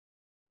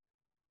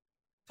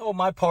Oh,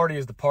 my party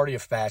is the party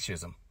of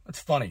fascism. That's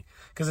funny,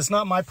 because it's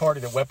not my party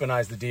that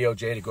weaponized the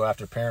DOJ to go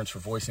after parents for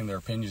voicing their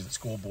opinions at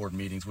school board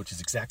meetings, which is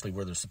exactly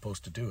where they're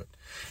supposed to do it.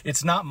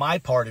 It's not my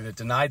party that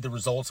denied the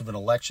results of an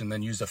election,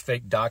 then used a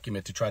fake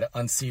document to try to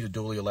unseat a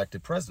duly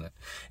elected president.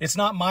 It's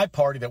not my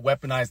party that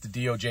weaponized the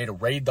DOJ to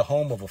raid the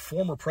home of a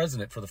former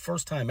president for the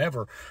first time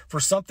ever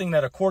for something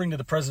that, according to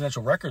the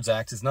Presidential Records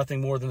Act, is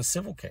nothing more than a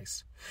civil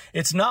case.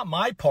 It's not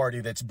my party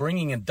that's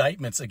bringing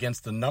indictments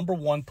against the number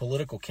one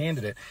political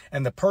candidate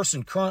and the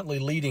person currently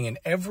leading in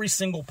every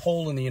single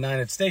poll in the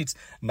United States,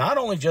 not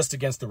only just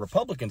against the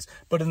Republicans,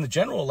 but in the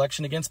general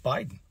election against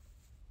Biden.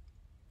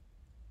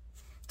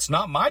 It's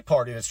not my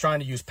party that's trying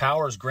to use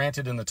powers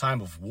granted in the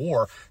time of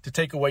war to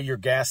take away your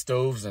gas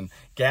stoves and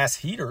gas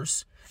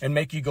heaters and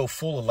make you go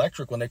full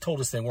electric when they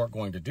told us they weren't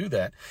going to do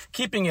that,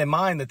 keeping in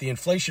mind that the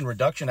Inflation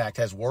Reduction Act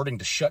has wording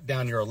to shut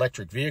down your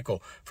electric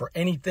vehicle for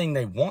anything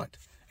they want.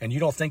 And you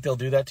don't think they'll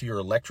do that to your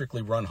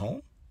electrically run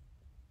home?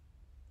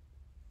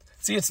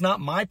 See, it's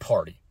not my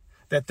party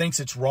that thinks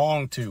it's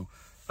wrong to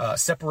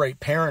separate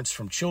parents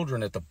from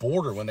children at the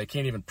border when they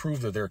can't even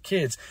prove they're their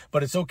kids,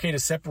 but it's okay to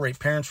separate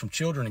parents from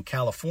children in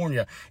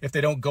California if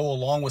they don't go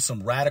along with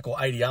some radical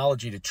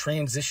ideology to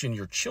transition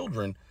your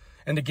children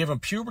and to give them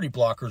puberty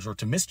blockers or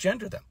to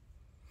misgender them.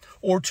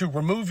 Or to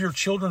remove your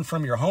children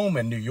from your home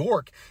in New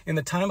York in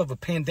the time of a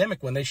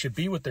pandemic when they should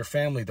be with their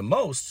family the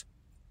most,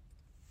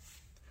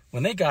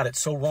 when they got it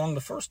so wrong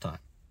the first time.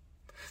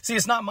 See,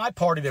 it's not my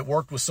party that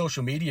worked with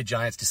social media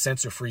giants to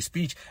censor free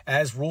speech,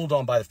 as ruled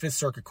on by the Fifth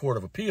Circuit Court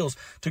of Appeals,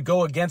 to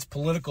go against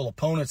political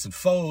opponents and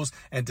foes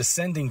and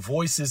dissenting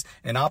voices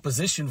and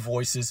opposition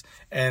voices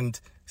and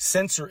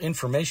censor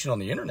information on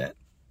the internet.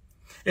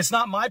 It's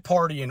not my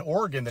party in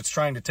Oregon that's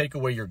trying to take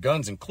away your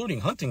guns,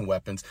 including hunting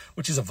weapons,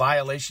 which is a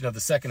violation of the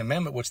Second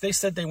Amendment, which they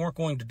said they weren't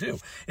going to do.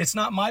 It's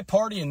not my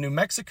party in New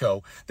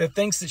Mexico that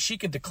thinks that she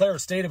can declare a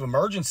state of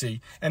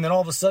emergency and then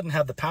all of a sudden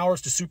have the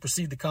powers to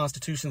supersede the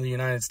Constitution of the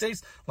United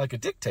States like a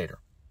dictator.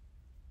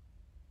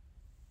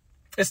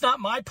 It's not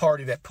my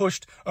party that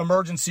pushed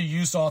emergency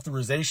use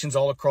authorizations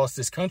all across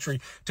this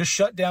country to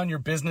shut down your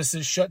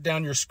businesses, shut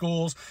down your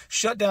schools,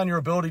 shut down your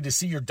ability to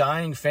see your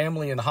dying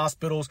family in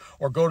hospitals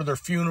or go to their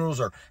funerals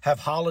or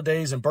have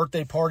holidays and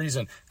birthday parties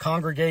and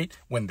congregate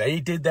when they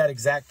did that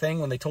exact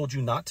thing when they told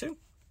you not to.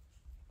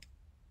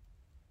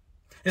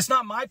 It's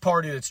not my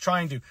party that's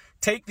trying to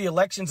take the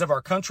elections of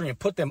our country and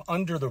put them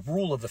under the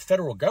rule of the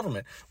federal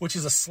government, which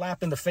is a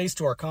slap in the face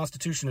to our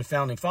Constitution and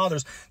Founding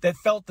Fathers that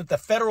felt that the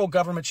federal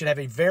government should have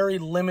a very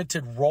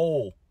limited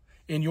role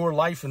in your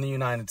life in the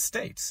United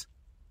States.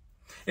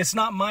 It's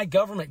not my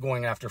government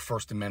going after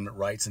First Amendment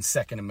rights and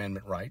Second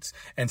Amendment rights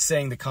and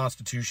saying the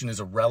Constitution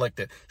is a relic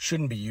that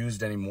shouldn't be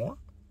used anymore.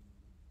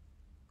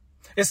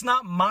 It's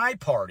not my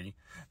party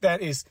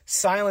that is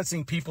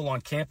silencing people on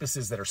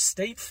campuses that are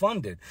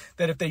state-funded,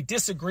 that if they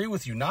disagree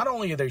with you, not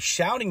only are they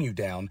shouting you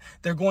down,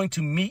 they're going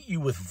to meet you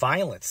with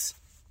violence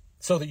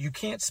so that you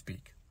can't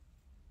speak.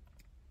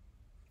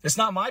 It's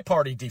not my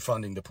party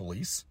defunding the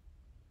police,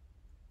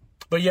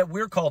 but yet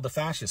we're called the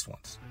fascist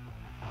ones.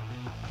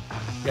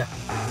 Yeah,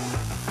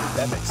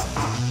 that makes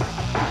sense.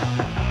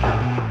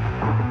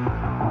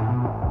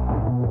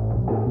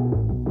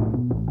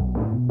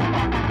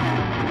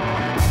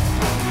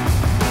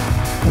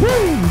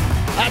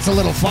 That's a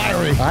little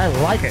fiery. I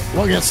like it.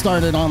 We'll get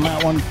started on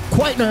that one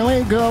quite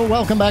early.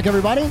 Welcome back,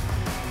 everybody,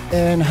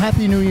 and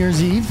Happy New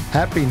Year's Eve.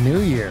 Happy New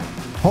Year.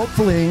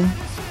 Hopefully,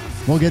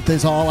 we'll get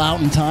this all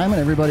out in time,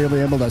 and everybody will be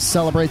able to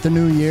celebrate the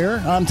new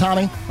year. I'm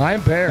Tommy.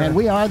 I'm Bear. And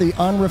we are the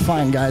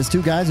Unrefined guys.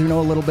 Two guys who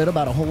know a little bit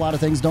about a whole lot of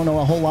things, don't know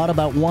a whole lot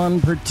about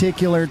one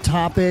particular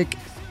topic.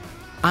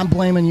 I'm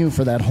blaming you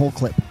for that whole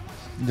clip.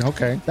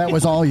 Okay. That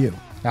was all you.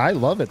 I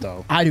love it,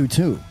 though. I do,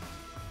 too.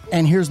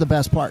 And here's the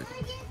best part.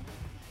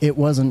 It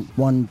wasn't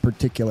one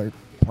particular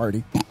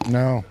party.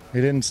 No,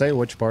 he didn't say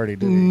which party,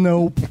 did he?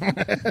 Nope.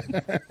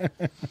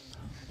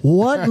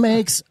 What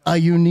makes a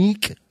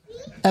unique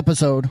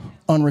episode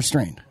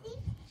Unrestrained?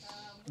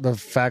 The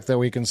fact that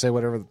we can say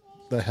whatever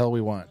the hell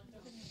we want.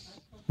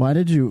 Why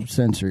did you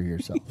censor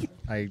yourself?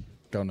 I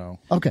don't know.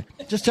 Okay,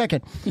 just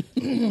checking.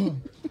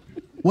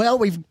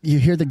 Well, you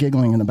hear the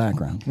giggling in the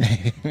background.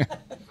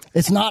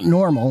 It's not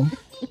normal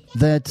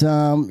that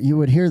you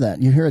would hear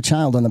that. You hear a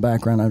child in the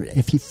background.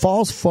 If he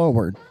falls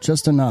forward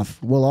just enough,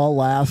 we'll all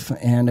laugh,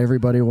 and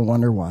everybody will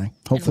wonder why.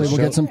 Hopefully we'll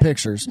get some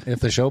pictures. If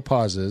the show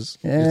pauses,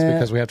 it's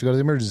because we have to go to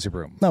the emergency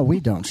room. No,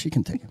 we don't. She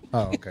can take it.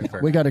 Oh, okay.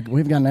 Fair We've got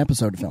an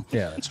episode to film.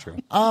 Yeah, that's true.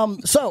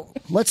 So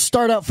let's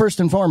start out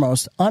first and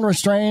foremost.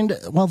 Unrestrained.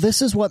 Well,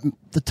 this is what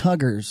the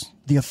Tuggers,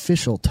 the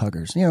official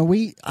Tuggers. You know,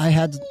 I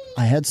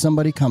had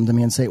somebody come to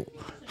me and say,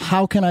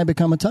 "How can I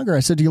become a Tugger?" I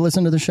said, "Do you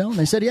listen to the show?" And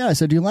they said, "Yeah." I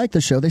said, "Do you like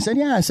the show?" They said,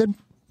 "Yeah." I said,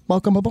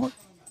 "Welcome aboard.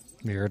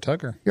 You're a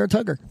Tugger. You're a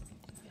Tugger."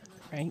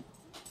 Right.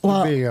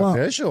 Well, be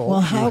official.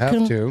 Well, how you have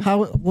can to.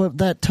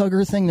 That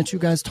Tugger thing that you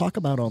guys talk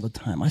about all the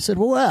time? I said,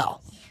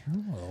 "Well,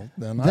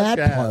 then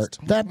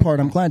that part,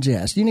 I'm glad you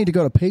asked. You need to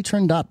go to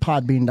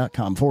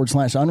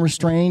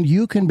patron.podbean.com/unrestrained.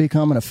 You can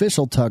become an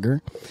official Tugger.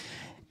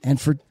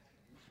 And for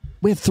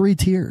We have 3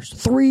 tiers.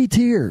 3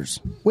 tiers.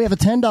 We have a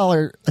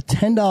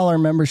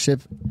 $10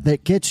 membership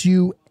that gets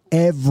you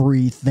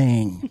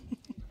everything.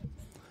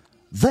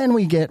 Then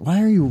we get,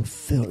 why are you,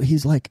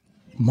 he's like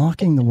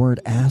mocking the word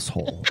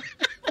asshole.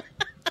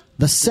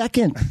 The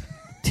second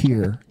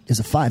tier is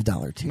a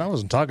 $5 tier. I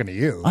wasn't talking to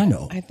you. I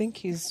know. I think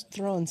he's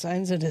throwing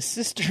signs at his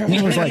sister.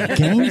 It was like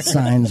gang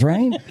signs,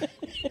 right?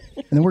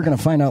 And then we're going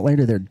to find out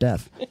later they're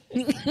deaf.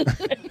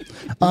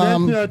 That's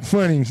not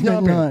funny.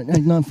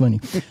 Not funny.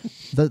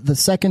 The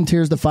second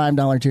tier is the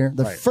 $5 tier.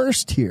 The Right.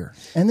 first tier,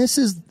 and this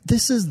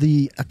is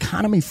the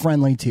economy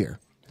friendly tier.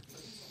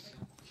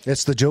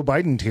 It's the Joe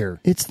Biden tier.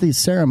 It's the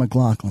Sarah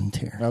McLachlan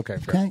tier. Okay,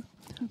 fair. Okay.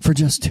 For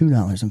just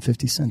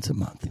 $2.50 a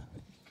month,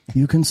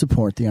 you can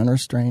support the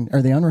Unrestrained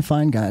or the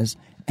Unrefined guys,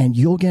 and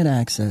you'll get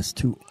access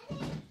to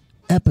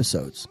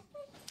episodes.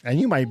 And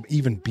you might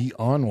even be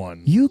on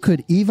one. You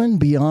could even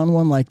be on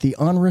one like the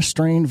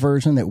Unrestrained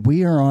version that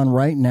we are on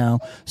right now.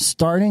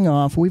 Starting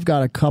off, we've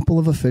got a couple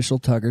of official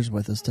Tuggers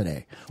with us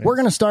today. Yeah. We're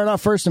going to start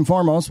off first and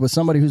foremost with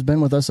somebody who's been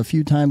with us a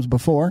few times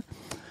before.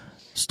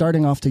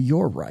 Starting off to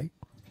your right,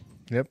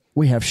 Yep.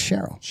 we have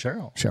Cheryl.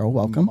 Cheryl,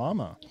 welcome.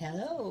 Mama.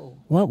 Hello.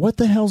 What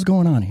the hell's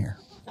going on here?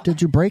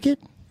 Did you break it?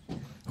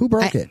 Who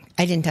broke it?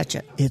 I didn't touch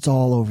it. It's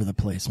all over the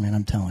place, man.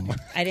 I'm telling you.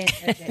 I didn't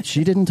touch it.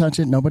 She didn't touch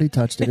it. Nobody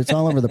touched it. It's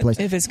all over the place.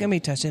 If it's going to be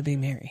touched, it'd be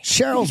Mary.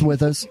 Chcheryl's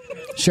with us.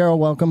 Cheryl,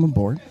 welcome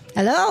aboard.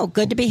 Hello.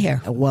 Good to be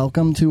here.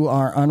 Welcome to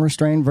our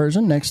unrestrained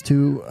version. Next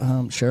to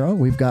Cheryl,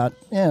 we've got,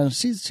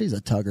 she's a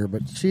Tugger,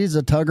 but she's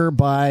a Tugger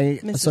by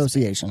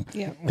association.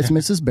 Yeah. It's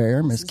Mrs.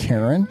 Bear, Miss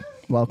Karen.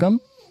 Welcome.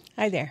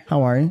 Hi there.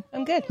 How are you?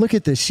 I'm good. Look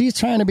at this. She's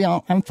trying to be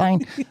all, I'm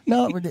fine.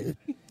 No,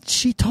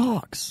 she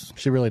talks.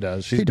 She really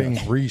does. She's being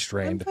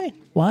restrained. I'm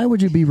fine. Why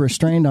would you be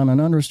restrained on an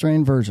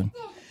unrestrained version?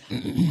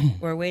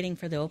 We're waiting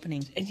for the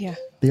opening. Yeah.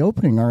 The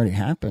opening already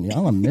happened.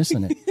 Y'all are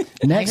missing it.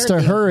 Next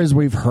to her, as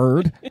we've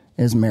heard,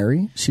 is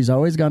Mary. She's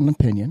always got an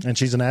opinion. And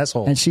she's an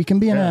asshole. And she can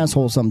be an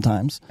asshole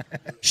sometimes.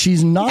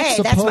 She's not Hey,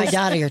 supposed... that's my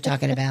daughter you're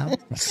talking about.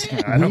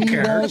 I don't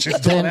care. She's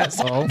still an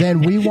asshole.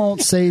 Then we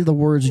won't say the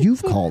words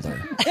you've called her.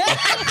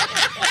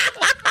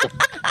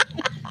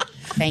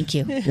 Thank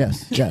you.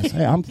 Yes.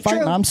 Hey, I'm fine.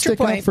 True. I'm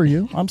sticking up for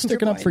you. I'm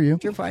sticking up for you.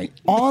 You're fine.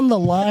 On the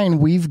line,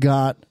 we've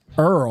got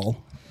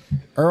Earl.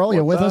 Earl,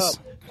 you with us?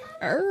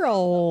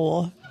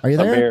 Earl. Are you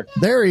there? I'm here.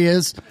 There he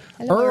is.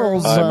 Hello,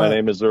 Earl's. Hi, my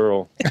name is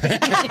Earl.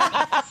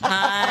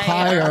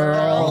 Hi,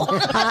 Earl.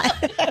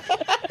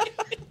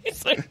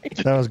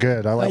 That was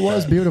good. I like That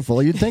was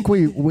beautiful. You'd think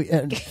we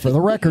for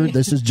the record,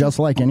 this is just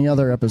like any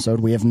other episode.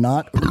 We have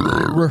not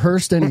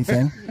rehearsed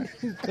anything.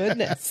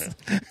 Goodness.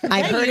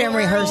 I've heard him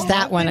rehearse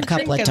that one a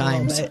couple of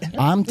times.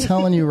 I'm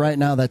telling you right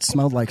now, that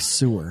smelled like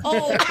sewer.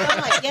 Oh,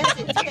 God, yes,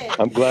 it did.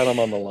 I'm glad I'm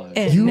on the line.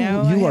 And You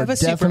now I are have a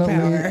definitely.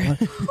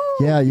 superpower.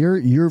 Yeah,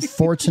 you're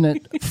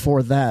fortunate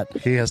for that.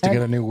 He has to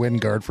get a new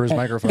wind guard for his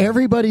microphone.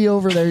 Everybody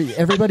over there,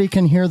 everybody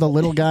can hear the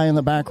little guy in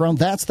the background.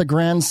 That's the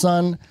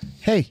grandson.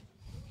 Hey,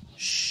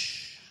 shh.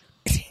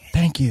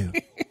 Thank you.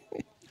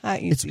 Hi,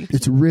 easy.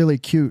 It's really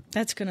cute.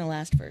 That's going to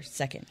last for a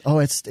second. Oh,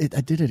 I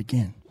did it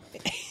again.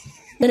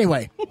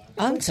 Anyway,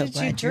 I'm so did you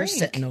glad you're drink?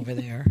 sitting over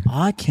there.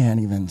 I can't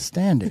even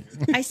stand it.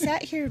 I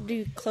sat here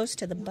too close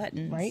to the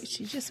button. Right?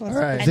 She just wants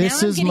All right. And This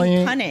now I'm is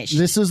getting punished.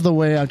 This is the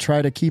way I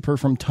try to keep her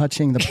from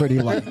touching the pretty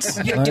lights.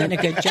 You're all doing right?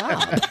 a good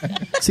job.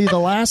 See, the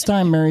last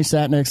time Mary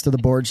sat next to the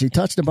board, she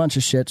touched a bunch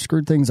of shit,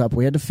 screwed things up.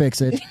 We had to fix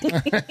it.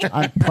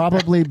 I'm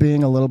probably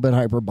being a little bit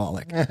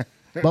hyperbolic.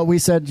 But we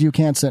said you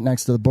can't sit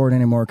next to the board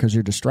anymore because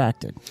you're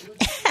distracted.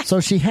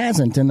 So she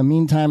hasn't in the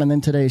meantime, and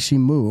then today she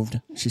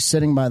moved. She's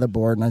sitting by the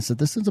board, and I said,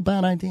 this is a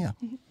bad idea.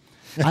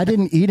 I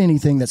didn't eat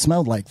anything that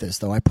smelled like this,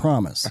 though, I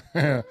promise.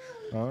 All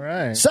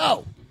right.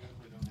 So,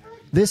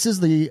 this is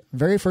the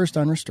very first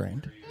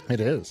Unrestrained. It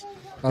is.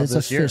 It's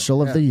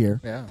official of the year.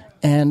 Yeah.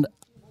 And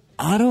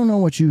I don't know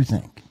what you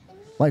think.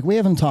 Like, we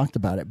haven't talked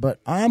about it, but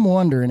I'm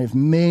wondering if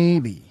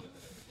maybe,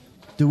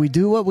 do we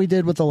do what we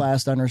did with the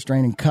last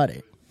Unrestrained and cut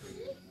it?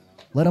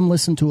 Let them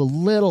listen to a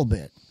little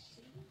bit.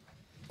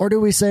 Or do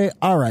we say,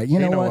 all right, you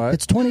know what?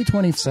 It's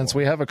 2024. Since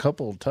we have a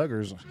couple of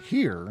Tuggers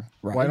here,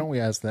 Right. why don't we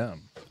ask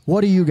them?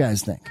 What do you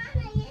guys think?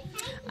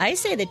 I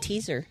say the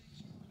teaser.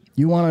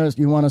 You want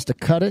us to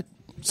cut it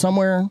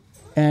somewhere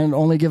and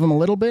only give them a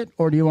little bit?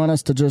 Or do you want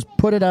us to just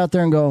put it out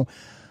there and go,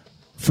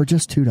 for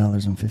just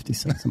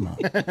 $2.50 a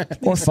month?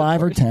 Or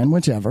 5 or 10,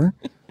 whichever.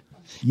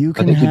 You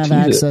can have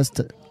access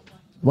to...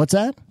 What's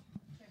that?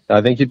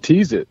 I think you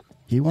tease it.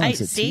 He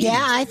wants I it. see. Yeah,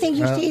 I think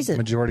you tease it.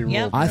 Majority rule.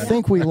 Yep. I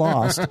think we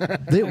lost.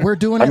 We're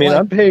doing it I mean, like...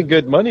 I'm paying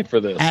good money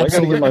for this. I got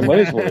to get my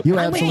money's worth. You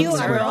I'm with absolutely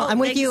you, Earl. I'm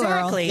with you, Earl.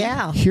 Exactly.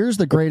 Yeah. Here's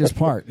the greatest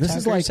part. This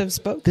is Tuggers have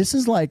spoken. this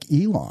is like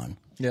Elon.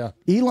 Yeah.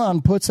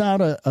 Elon puts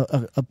out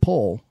a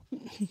poll,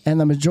 and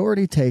the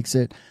majority takes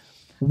it.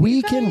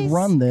 We can Guys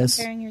run this.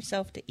 Comparing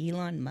yourself to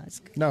Elon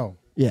Musk. No,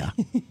 Yeah,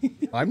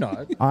 I'm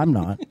not. I'm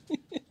not.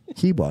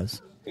 He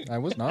was. I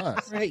was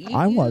not. Right,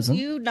 I wasn't.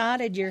 You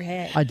nodded your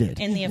head. I did.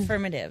 In the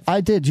affirmative.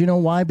 I did. You know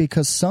why?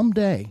 Because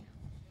someday,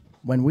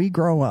 when we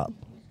grow up,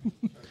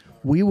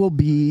 we will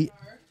be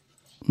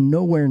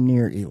nowhere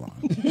near Elon.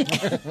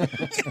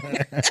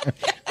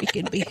 We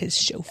can be his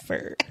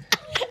chauffeur.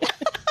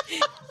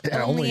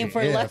 Only if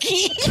we're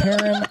lucky.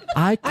 Karen,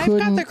 I've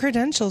got the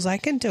credentials. I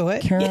can do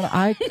it. Karen,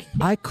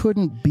 I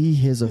couldn't be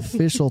his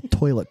official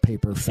toilet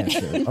paper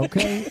fetcher,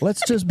 okay?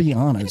 Let's just be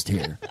honest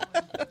here.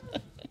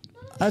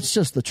 That's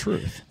just the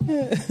truth.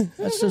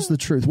 That's just the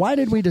truth. Why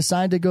did we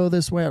decide to go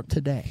this way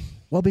today?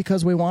 Well,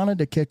 because we wanted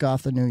to kick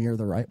off the new year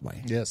the right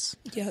way. Yes.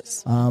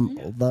 Yes.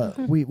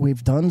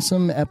 We've done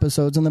some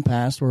episodes in the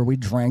past where we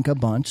drank a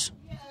bunch.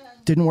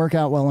 Didn't work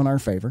out well in our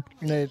favor.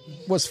 It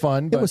was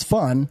fun. It was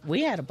fun.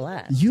 We had a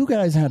blast. You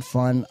guys had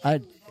fun.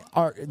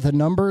 The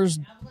numbers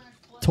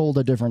told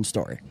a different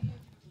story.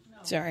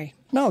 Sorry.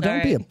 No,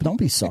 don't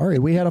be sorry.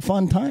 We had a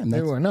fun time.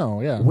 We're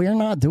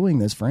not doing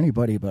this for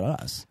anybody but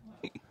us.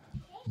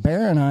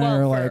 Bear and I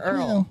are like,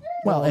 Earl.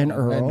 and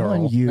Earl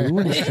and you and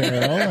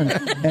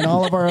Cheryl and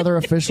all of our other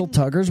official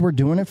tuggers. We're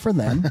doing it for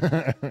them.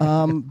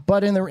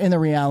 But in the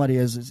reality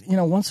is,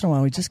 once in a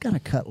while we just got to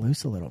cut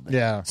loose a little bit.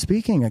 Yeah.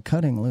 Speaking of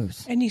cutting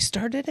loose, And you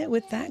started it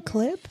with that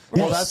clip?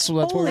 Well, that's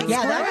what Holy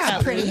Yeah, that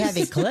was a pretty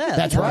heavy clip.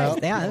 That's right.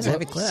 Yeah, that was a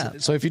heavy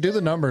clip. So if you do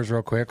the numbers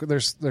real quick,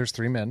 there's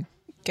 3 men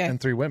Okay. and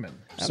 3 women.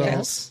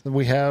 Okay. So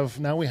we have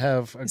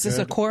Is this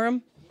a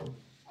quorum?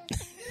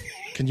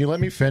 Can you let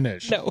me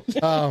finish? No.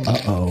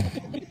 uh-oh.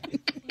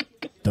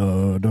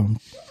 Dun-dun.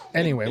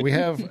 Anyway, we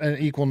have an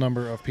equal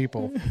number of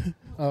people,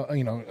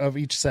 of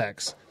each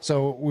sex.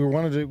 So we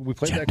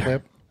played that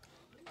clip.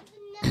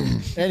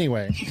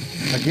 Anyway,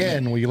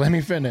 again, will you let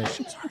me finish?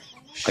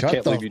 I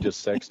can't believe you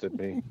just sexted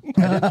me.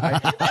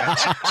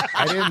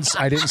 I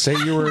didn't say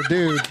you were a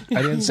dude.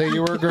 I didn't say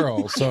you were a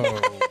girl.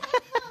 So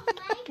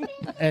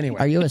anyway,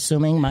 Are you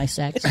assuming my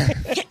sex?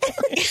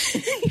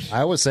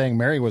 I was saying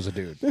Mary was a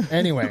dude.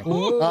 Anyway,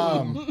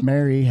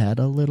 Mary had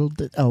a little.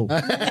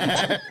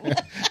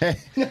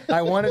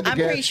 I wanted to I'm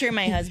get. pretty sure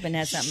my husband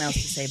has something else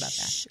to say about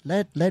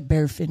that. Let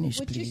Bear finish,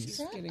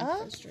 please. Getting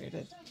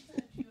frustrated.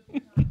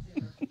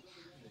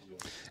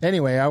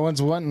 Anyway, I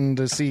was wanting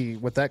to see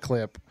with that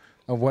clip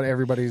of what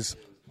everybody's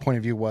point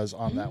of view was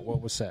on that, what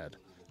was said.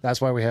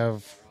 That's why we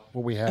have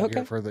what we have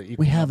here for the equal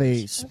We have a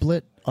numbers.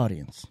 split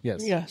audience.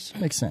 Yes. Yes.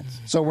 Makes sense.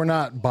 So we're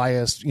not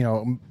biased,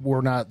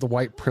 we're not the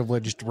white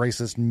privileged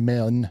racist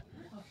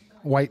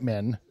white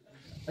men.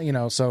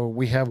 So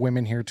we have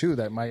women here too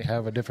that might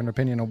have a different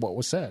opinion of what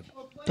was said.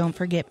 Don't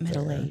forget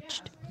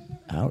middle-aged.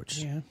 Ouch.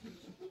 Yeah.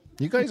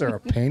 You guys are a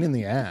pain in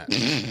the ass.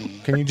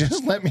 Can you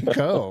just let me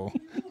go?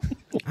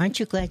 Aren't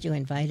you glad you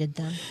invited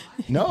them?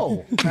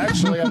 No,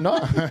 actually I'm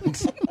not.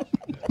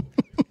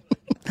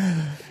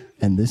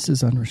 And this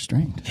is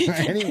Unrestrained.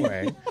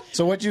 Anyway,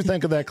 so what do you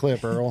think of that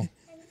clip, Earl?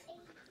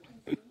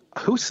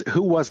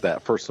 Who was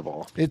that, first of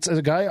all? It's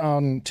a guy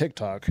on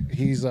TikTok.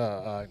 He's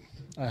I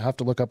have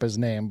to look up his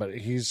name, but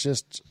he's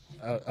just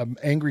an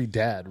angry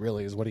dad,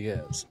 really, is what he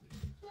is.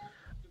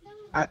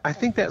 I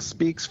think that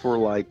speaks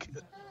for,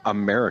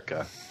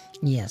 America.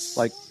 Yes.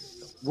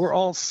 We're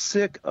all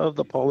sick of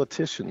the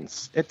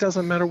politicians. It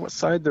doesn't matter what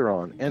side they're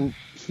on. And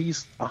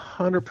he's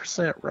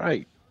 100%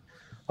 right.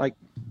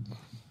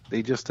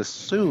 They just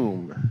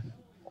assume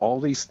all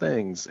these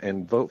things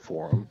and vote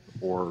for them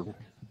or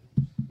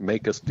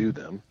make us do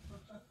them.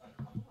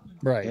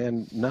 Right.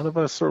 And none of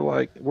us are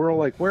we're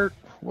all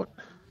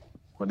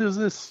what is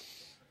this?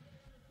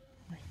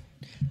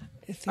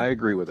 I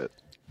agree with it.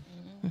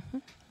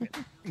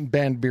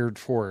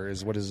 Bandbeard4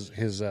 is what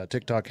his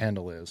TikTok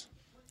handle is.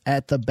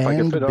 At the If I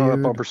band could fit on a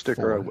Beard bumper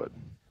sticker, I 4. would.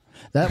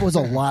 That was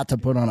a lot to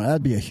put on it.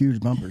 That'd be a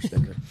huge bumper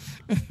sticker.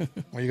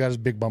 Well, you got his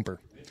big bumper.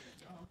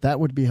 That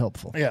would be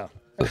helpful. Yeah.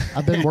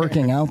 I've been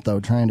working out, though,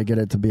 trying to get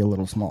it to be a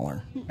little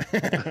smaller.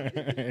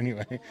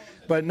 Anyway,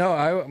 but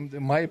no,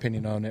 my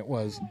opinion on it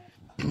was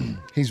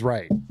he's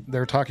right.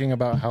 They're talking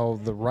about how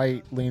the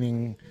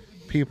right-leaning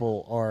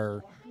people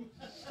are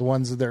the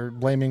ones that they're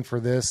blaming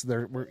for this.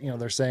 They're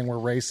saying we're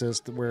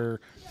racist,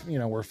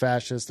 we're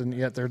fascist, and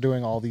yet they're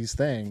doing all these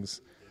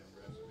things,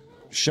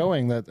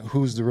 showing that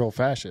who's the real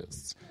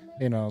fascists.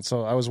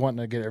 So I was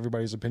wanting to get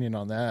everybody's opinion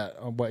on that,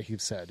 on what he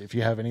said. If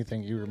you have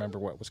anything you remember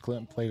what was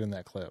played in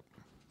that clip.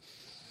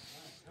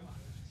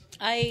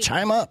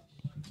 Chime up.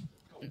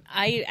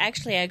 I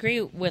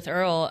agree with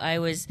Earl. I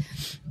was,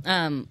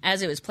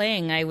 as it was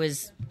playing, I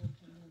was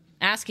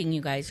asking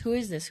you guys, who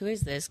is this? Who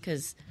is this?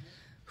 Because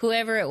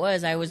whoever it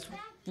was, I was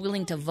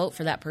willing to vote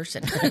for that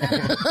person.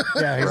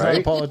 Yeah, he's not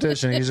a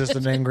politician. He's just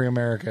an angry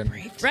American.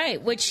 Right,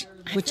 which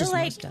I feel is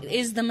like messed up.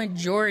 is the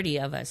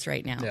majority of us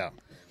right now. Yeah.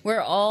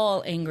 We're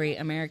all angry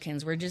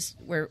Americans.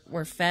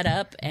 We're fed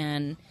up,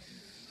 and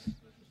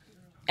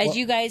as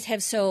you guys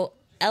have so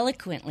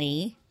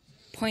eloquently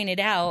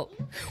pointed out,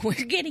 we're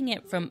getting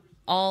it from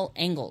all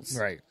angles.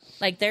 Right.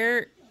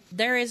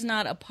 There is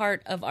not a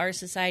part of our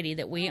society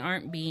that we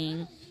aren't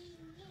being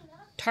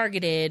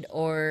targeted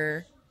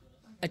or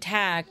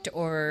attacked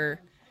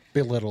or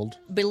Belittled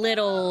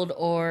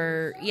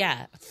or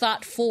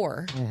thought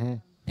for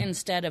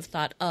instead of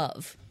thought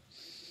of.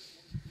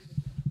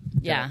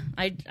 Yeah,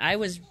 I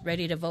was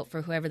ready to vote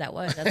for whoever that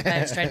was. That's why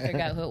I was trying to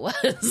figure out who it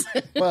was.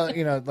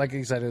 Well, like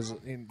you said, they're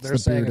the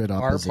saying bearded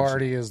our opposition.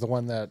 party is the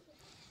one that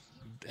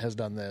has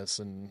done this,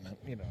 and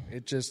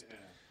it just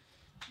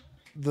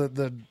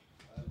the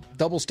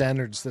double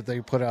standards that they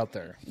put out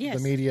there, Yes.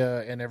 the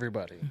media and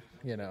everybody.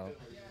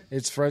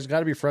 It's got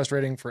to be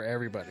frustrating for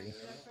everybody.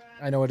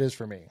 I know it is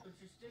for me.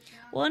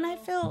 Well,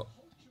 and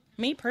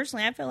me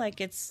personally, I feel like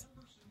it's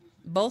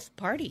both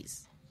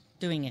parties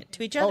doing it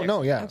to each other. Oh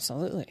no, yeah,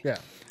 Absolutely. yeah.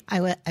 I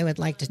would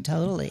like to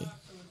totally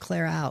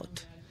clear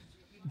out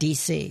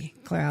D.C.,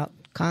 clear out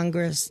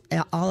Congress,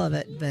 all of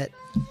it, but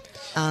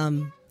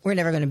we're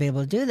never going to be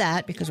able to do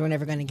that because we're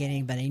never going to get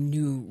anybody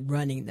new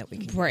running that we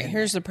can. Right. get in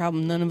Here's the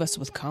problem. None of us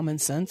with common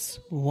sense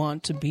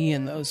want to be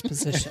in those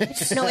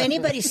positions. there. No,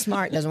 anybody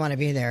smart doesn't want to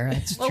be there.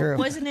 That's Well, true.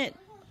 wasn't it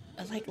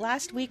like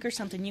last week or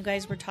something? You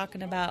guys were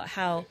talking about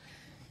how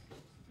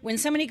when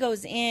somebody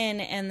goes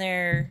in and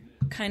they're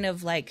kind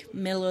of like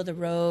middle of the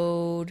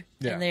road,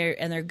 Yeah.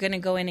 and they're going to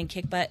go in and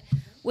kick butt.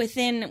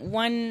 Within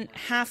one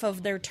half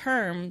of their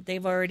term,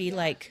 they've already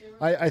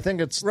I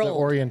think it's Rolled. the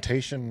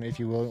orientation, if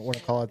you will, want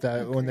to call it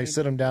that, when they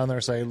sit them down there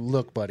and say,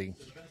 "Look, buddy,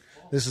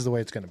 this is the way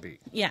it's going to be."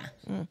 yeah,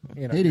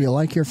 Hey, do you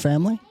like your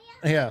family?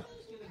 Yeah.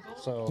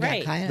 So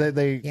Right. Kinda,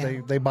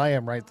 they buy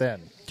him right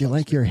then. Do you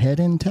like your head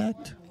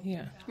intact?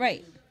 Yeah.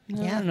 right.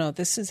 No, Yeah. no.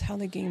 This is how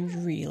the game's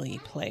really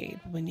played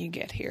when you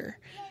get here,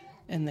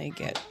 and they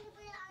get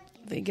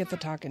the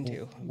talking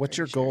to. What's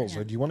your goals?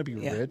 Do you want to be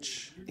Yeah.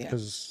 rich? Yeah.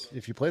 Because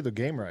if you play the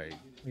game right,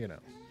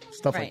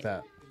 stuff like Right.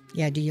 that.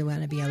 Yeah, do you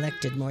want to be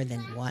elected more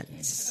than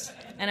once?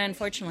 And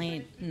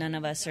unfortunately, none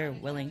of us are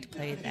willing to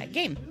play that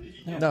game.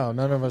 No,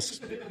 none of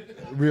us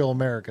real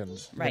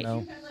Americans. Right.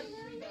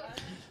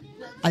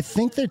 I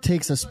think there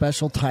takes a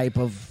special type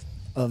of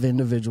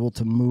individual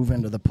to move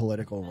into the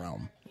political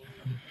realm.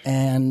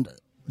 And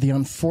the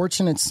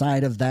unfortunate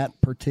side of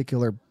that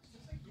particular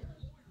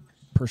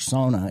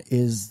persona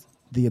is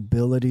the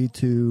ability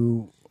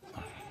to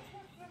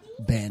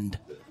bend.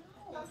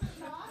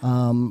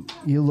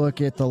 You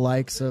look at the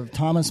likes of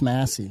Thomas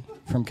Massey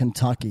from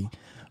Kentucky,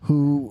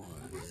 who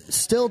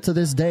still to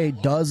this day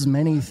does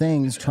many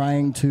things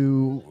trying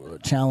to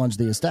challenge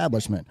the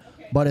establishment.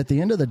 But at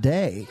the end of the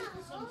day,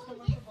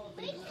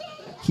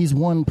 he's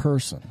one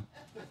person.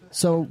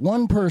 So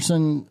one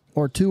person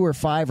or two or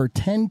five or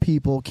 10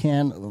 people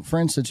can, for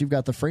instance, you've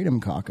got the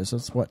Freedom Caucus.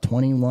 That's what,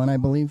 21, I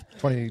believe?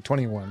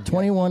 21.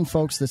 21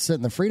 folks that sit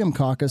in the Freedom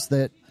Caucus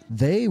that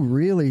they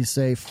really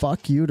say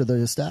fuck you to the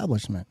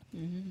establishment.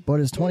 But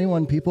is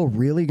 21 people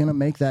really going to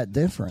make that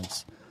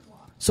difference?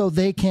 So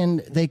they can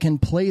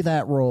play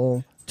that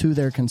role to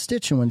their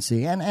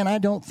constituency, and I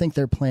don't think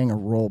they're playing a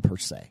role per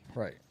se.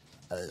 Right.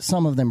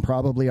 Some of them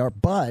probably are,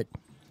 but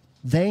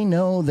they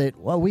know that,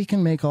 well, we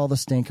can make all the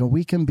stink and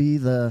we can be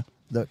the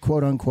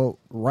quote-unquote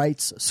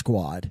rights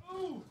squad,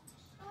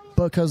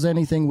 because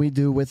anything we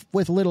do, with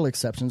little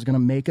exceptions, is going to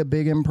make a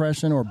big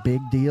impression or big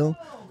deal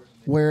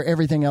where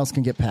everything else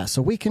can get passed.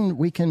 So we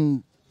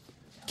can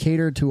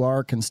cater to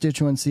our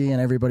constituency and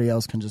everybody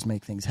else can just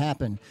make things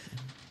happen.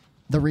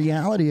 The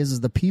reality is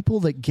the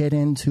people that get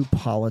into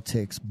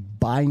politics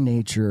by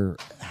nature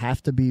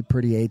have to be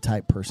pretty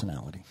A-type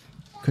personality,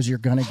 because you're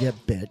going to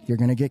get bit, you're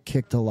going to get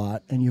kicked a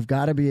lot, and you've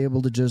got to be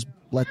able to just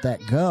let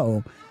that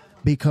go,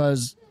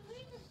 because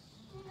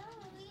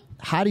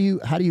how do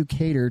you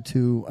cater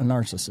to a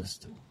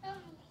narcissist?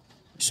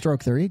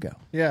 Stroke their ego.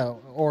 Yeah,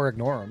 or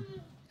ignore them.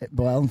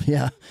 Well,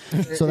 yeah.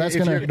 So that's if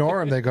going you to ignore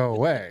them, they go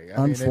away.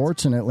 I mean,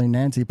 unfortunately,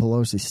 Nancy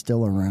Pelosi's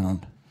still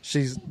around.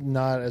 she's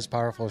not as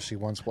powerful as she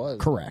once was.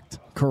 Correct.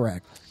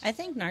 I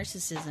think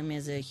narcissism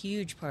is a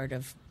huge part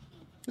of.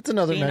 It's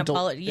another Being a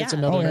mental. yeah. It's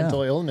another Oh, yeah.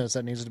 mental illness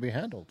that needs to be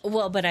handled.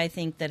 Well, but I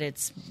think that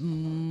it's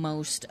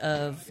most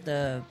of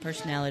the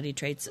personality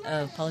traits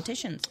of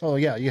politicians. Oh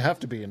yeah, you have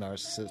to be a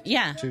narcissist.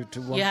 Yeah, To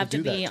want you have to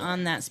to do be that.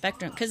 on that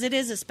spectrum, because it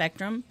is a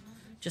spectrum,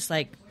 just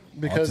like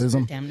Because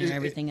Autism. damn near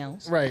everything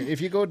else. Right.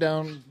 If you go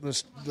down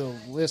the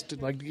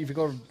list, like if you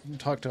go and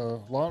talk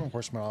to law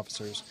enforcement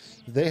officers,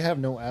 they have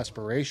no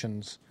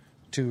aspirations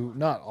to,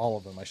 not all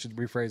of them, I should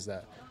rephrase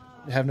that,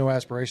 have no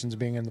aspirations of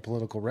being in the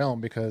political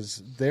realm,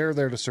 because they're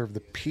there to serve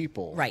the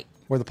people. Right.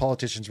 Where the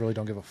politicians really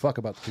don't give a fuck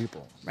about the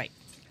people. Right.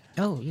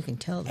 Oh, you can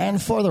tell that.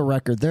 And for the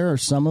record, there are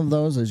some of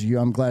those,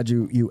 I'm glad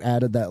you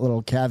added that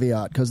little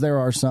caveat, because there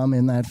are some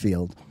in that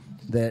field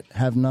that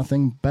have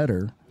nothing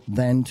better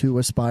than to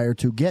aspire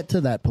to get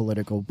to that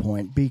political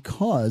point,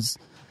 because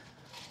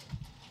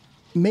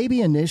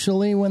maybe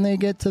initially when they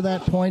get to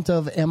that point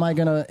of am I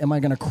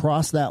gonna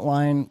cross that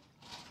line,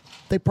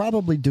 they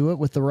probably do it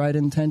with the right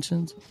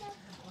intentions.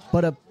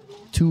 But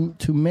to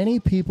many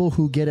people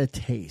who get a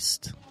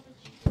taste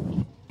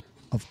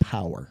of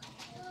power,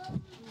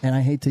 and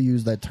I hate to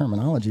use that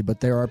terminology, but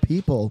there are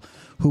people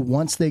who,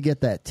 once they get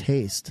that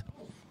taste,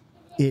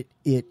 it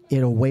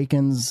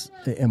awakens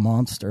a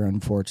monster,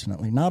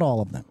 unfortunately. Not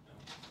all of them.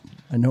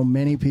 I know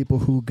many people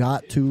who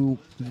got to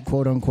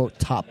quote-unquote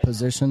top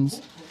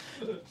positions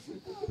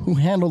who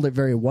handled it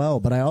very well,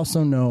 but I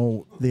also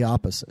know the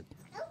opposite.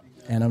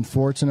 And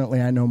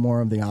unfortunately, I know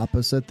more of the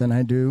opposite than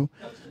I do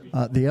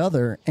the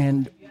other.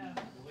 And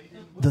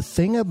the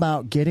thing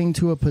about getting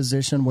to a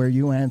position where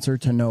you answer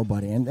to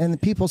nobody, and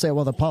people say,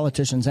 well, the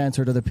politicians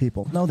answer to the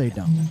people. No, they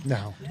don't.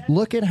 No.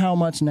 Look at how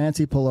much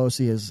Nancy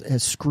Pelosi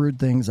has screwed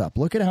things up.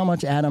 Look at how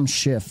much Adam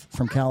Schiff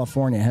from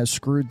California has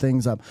screwed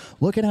things up.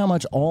 Look at how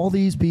much all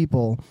these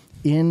people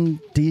in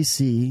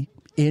D.C.,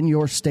 in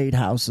your state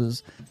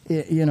houses,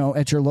 you know,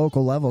 at your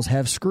local levels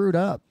have screwed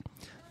up.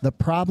 The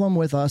problem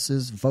with us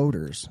is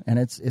voters, and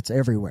it's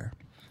everywhere.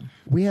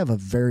 We have a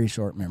very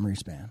short memory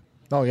span.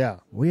 Oh, yeah.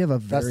 We have a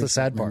very That's the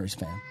sad short memory part.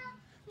 span.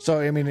 So,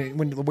 I mean,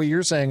 what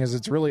you're saying is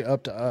it's really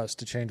up to us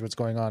to change what's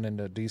going on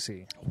into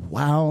D.C.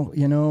 Wow,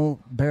 you know,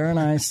 Bear and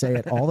I say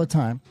it all the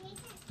time.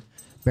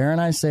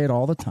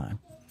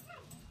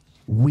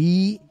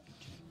 We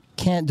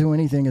can't do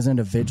anything as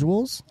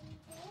individuals,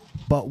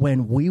 but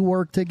when we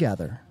work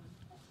together,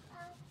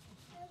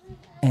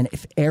 and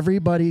if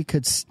everybody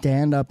could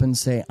stand up and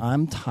say,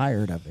 I'm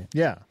tired of it,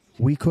 Yeah.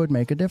 we could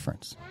make a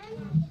difference.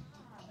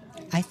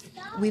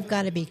 We've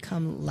got to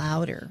become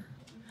louder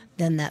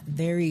than that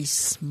very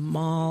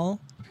small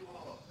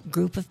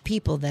group of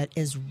people that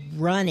is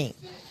running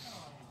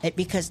it,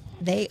 because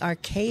they are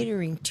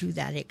catering to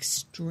that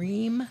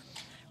extreme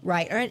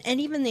right, and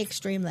even the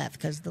extreme left,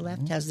 because the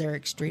left has their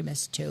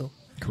extremists too.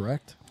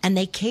 Correct. And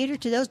they cater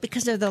to those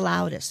because they're the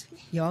loudest.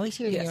 You always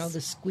hear, Yes. you know, the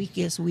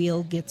squeakiest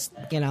wheel gets,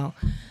 you know.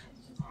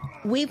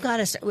 We've got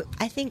to start.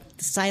 I think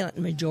the silent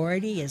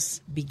majority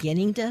is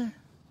beginning to.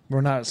 We're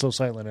not so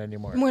silent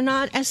anymore. We're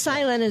not as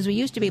silent as we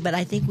used to be, but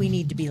I think we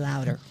need to be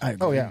louder. I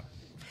agree. Oh, yeah.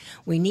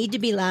 We need to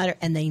be louder,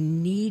 and they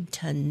need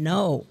to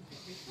know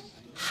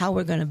how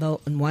we're going to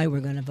vote and why we're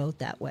going to vote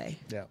that way.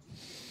 Yeah.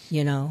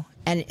 You know,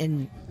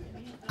 and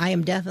I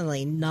am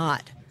definitely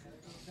not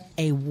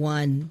a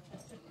one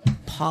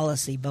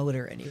policy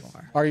voter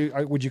anymore.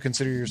 Would you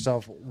consider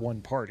yourself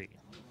one party?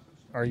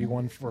 Are you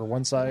one for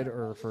one side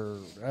or for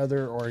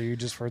other, or are you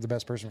just for the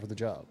best person for the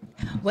job?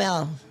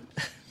 Well,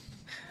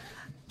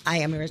 I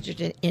am a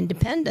registered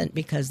independent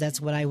because that's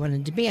what I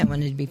wanted to be. I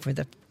wanted to be for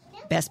the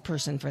best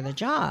person for the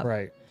job.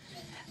 Right.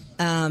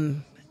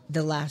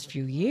 The last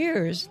few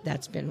years,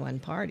 that's been one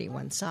party,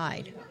 one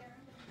side.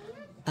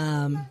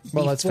 Well,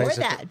 let's face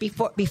it.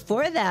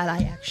 Before that,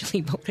 I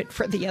actually voted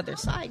for the other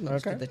side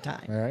most Okay. of the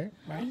time. All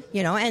right.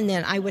 You know, and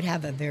then I would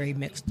have a very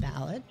mixed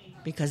ballot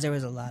because there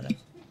was a lot of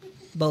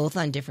both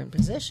on different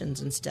positions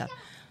and stuff.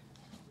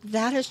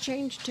 That has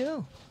changed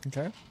too.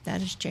 Okay.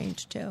 That has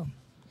changed too.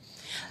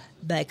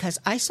 Because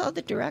I saw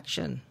the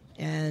direction,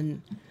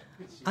 and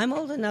I'm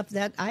old enough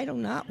that I do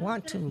not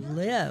want to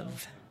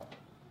live.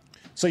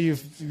 So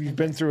you've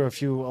been through a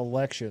few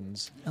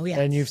elections. Oh, yeah.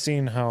 And you've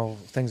seen how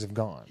things have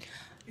gone.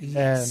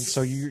 Yes. And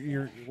so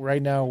you're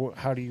right now.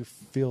 How do you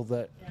feel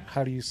that?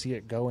 How do you see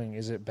it going?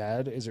 Is it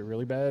bad? Is it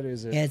really bad?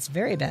 Is it? It's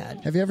very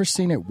bad. Have you ever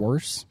seen it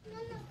worse?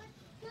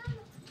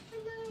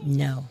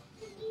 No.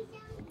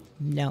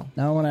 Now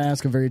I want to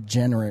ask a very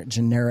generic.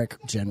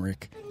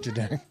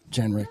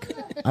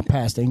 I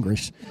passed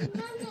English.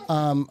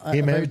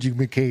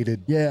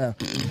 Educated. Yeah,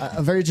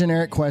 a very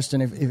generic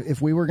question.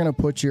 If we were going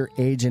to put your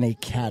age in a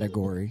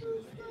category,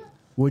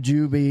 would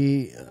you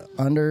be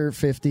under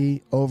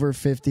 50, over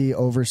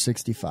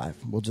 65?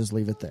 We'll just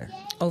leave it there.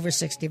 Over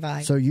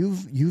 65. So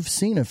you've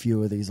seen a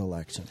few of these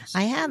elections.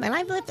 I have, and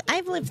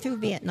I've lived through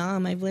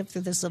Vietnam. I've lived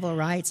through the civil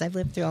rights. I've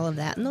lived through all of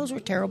that, and those were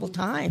terrible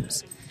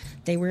times.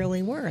 They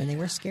really were, and they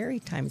were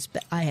scary times.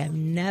 But I have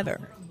never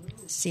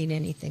seen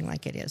anything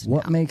like it is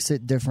What now. makes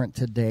it different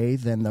today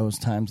than those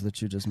times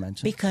that you just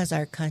mentioned? Because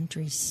our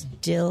country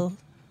still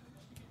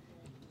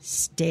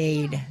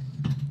stayed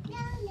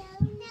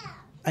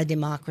a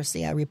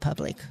democracy, a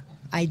republic.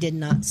 I did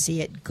not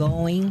see it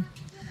going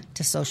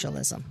to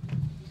socialism.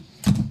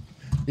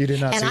 You did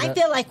not And see I that?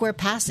 feel like we're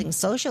passing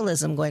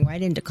socialism going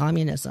right into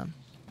communism.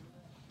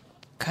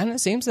 Kind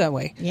of seems that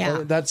way.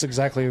 Yeah. That's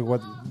exactly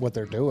what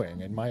they're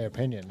doing, in my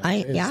opinion.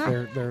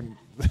 Yeah.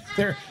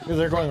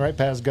 They're going right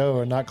past go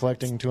and not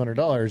collecting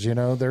 $200. You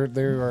know,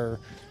 they are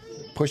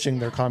pushing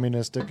their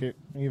communistic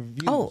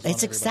views. Oh, on it's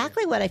everybody.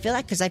 exactly what I feel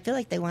like, because I feel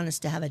like they want us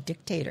to have a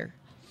dictator.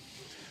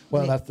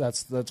 Well,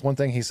 that's one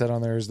thing he said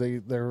on there is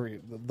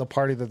the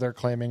party that they're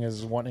claiming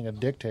is wanting a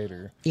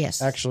dictator.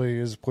 Yes. Actually,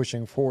 is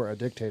pushing for a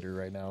dictator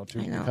right now to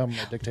know. become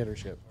a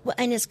dictatorship. Well,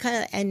 and it's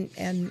kind of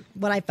and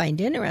what I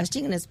find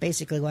interesting, and it's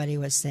basically what he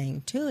was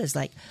saying too, is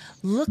like,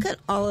 look at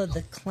all of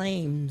the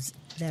claims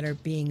that are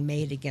being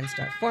made against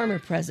our former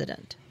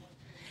president,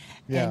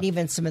 Yeah. and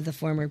even some of the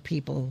former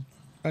people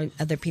or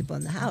other people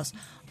in the House.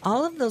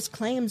 All of those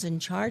claims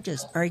and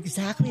charges are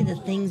exactly the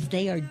things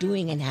they are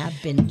doing and have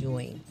been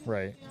doing.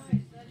 Right.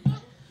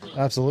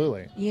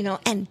 Absolutely. You know,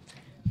 and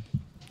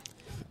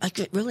I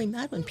get really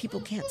mad when people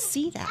can't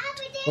see that.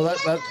 Well,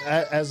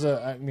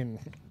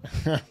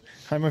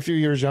 I'm a few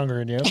years younger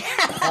than you.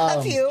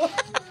 Have you?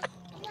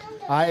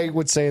 I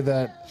would say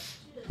that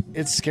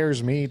it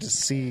scares me to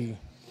see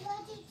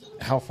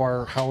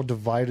how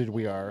divided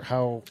we are,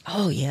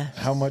 Oh, yeah.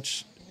 how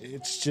much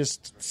it's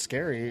just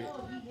scary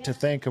to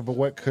think of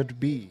what could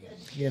be,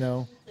 you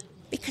know.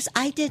 because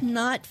I did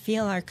not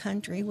feel our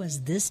country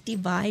was this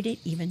divided,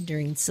 even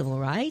during civil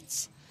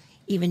rights,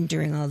 even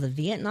during all the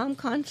Vietnam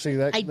conflict. See,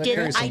 that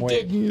carries some I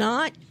weight. did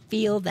not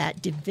feel that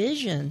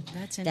division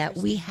That's that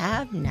we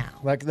have now.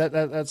 Like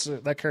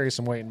that carries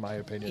some weight in my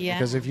opinion. Yeah.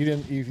 Because if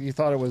you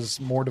thought it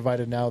was more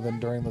divided now than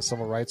during the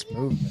civil rights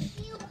movement.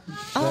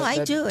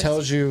 I do.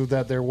 Tells you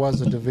that there was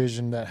a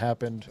division that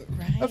happened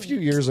a few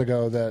years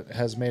ago that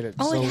has made it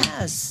so it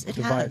has. It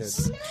divided.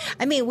 has.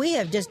 I mean, we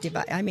have just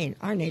divided. I mean,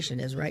 our nation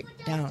is right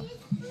down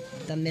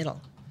the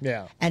middle.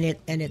 Yeah. And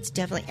it's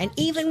definitely, and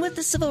even with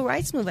the civil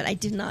rights movement, I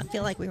did not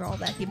feel like we were all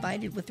that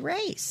divided with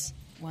race.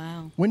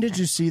 Wow. When did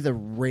you see the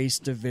race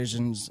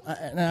divisions?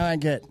 Now I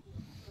get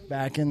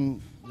back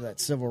in that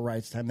civil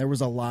rights time, there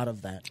was a lot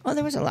of that. Oh,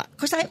 there was a lot. Of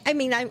course,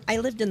 I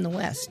lived in the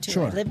West, too.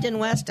 Sure. I lived in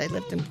West, I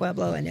lived in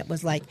Pueblo, and it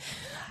was like,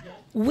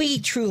 we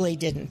truly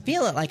didn't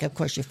feel it like, of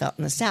course, you felt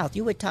in the South.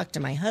 You would talk to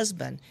my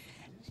husband,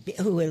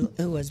 who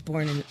was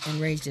born and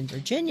raised in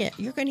Virginia.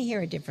 You're going to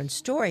hear a different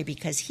story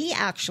because he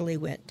actually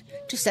went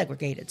to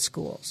segregated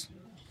schools.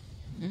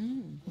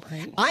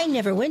 Right. I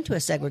never went to a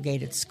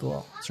segregated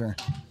school. Sure.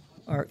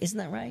 Or isn't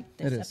that right?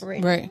 They It is.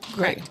 separated.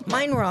 Right.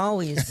 Mine were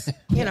always,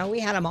 we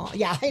had them all.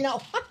 Yeah, I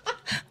know.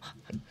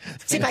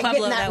 See if I can get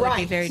Pueblo, that that right. would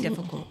be very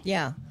difficult.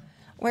 Yeah.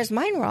 Whereas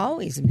mine were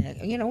always,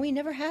 we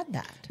never had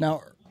that.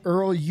 Now,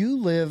 Earl, you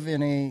live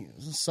in a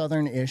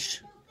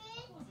southern-ish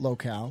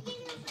locale.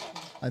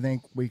 I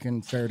think we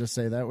can fair to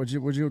say that. Would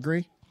you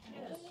agree?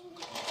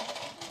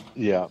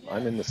 Yeah,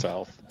 I'm in the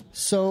South.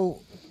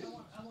 So,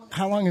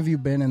 how long have you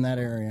been in that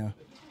area?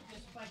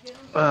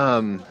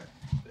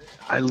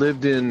 I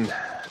lived in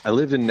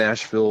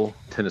Nashville,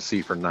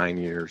 Tennessee for 9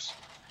 years,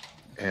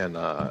 and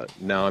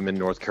now I'm in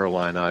North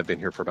Carolina. I've been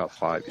here for about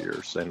 5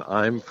 years, and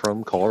I'm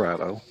from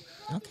Colorado.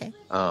 Okay.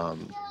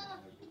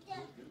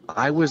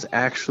 I was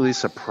actually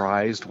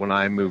surprised when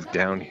I moved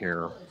down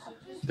here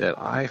that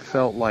I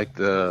felt like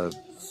the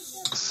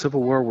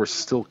Civil War was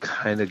still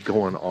kind of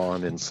going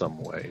on in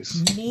some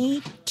ways.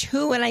 Me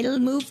too, and I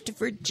moved to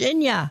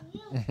Virginia.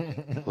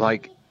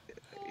 Like,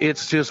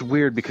 it's just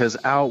weird because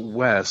out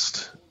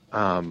west,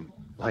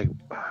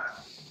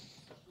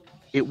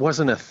 it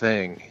wasn't a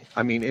thing.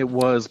 I mean, it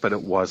was, but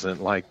it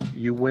wasn't. Like,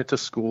 you went to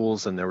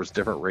schools and there was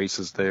different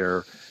races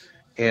there.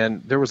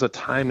 And there was a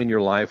time in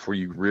your life where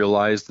you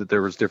realized that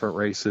there was different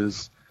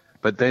races,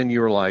 but then you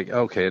were like,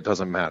 okay, it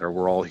doesn't matter.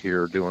 We're all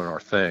here doing our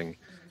thing.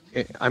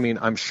 I mean,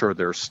 I'm sure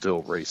there's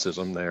still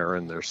racism there,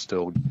 and there's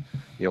still,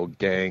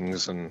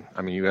 gangs, and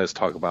I mean, you guys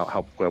talk about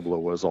how Pueblo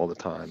was all the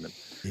time,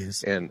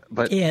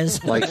 but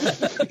like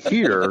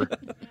here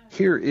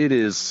it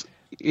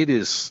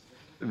is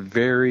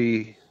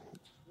very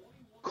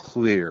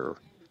clear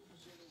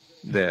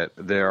that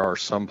there are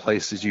some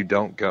places you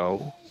don't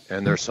go,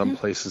 and there's some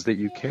places that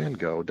you can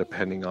go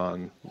depending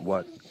on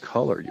what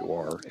color you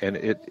are, and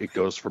it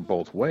goes for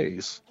both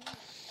ways.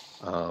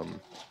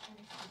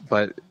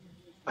 But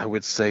I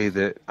would say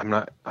that I'm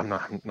not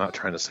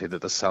trying to say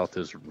that the South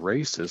is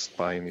racist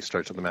by any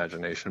stretch of the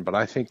imagination, but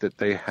I think that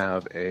they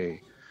have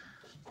a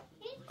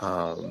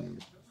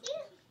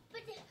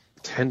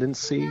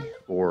tendency,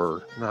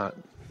 or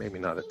maybe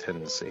not a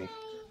tendency.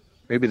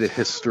 Maybe the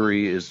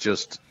history is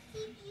just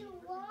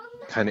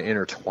kind of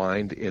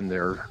intertwined in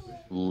their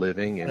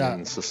living and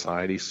in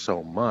society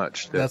so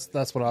much that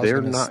that's what I was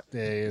going to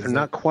say. They're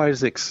not quite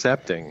as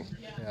accepting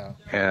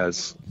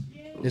as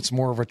it's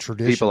more of a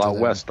tradition. People out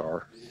west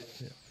are.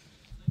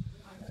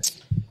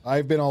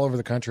 I've been all over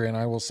the country, and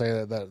I will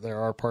say that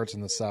there are parts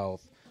in the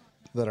South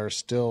that are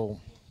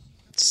still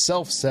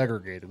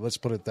self-segregated. Let's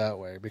put it that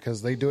way,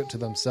 because they do it to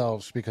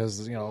themselves.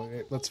 Because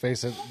let's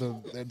face it,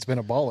 it's been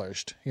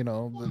abolished.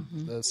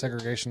 The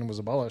segregation was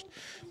abolished,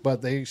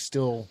 but they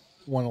still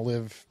want to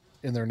live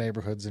in their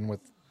neighborhoods and with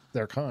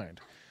their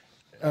kind.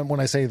 And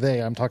when I say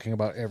they, I'm talking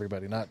about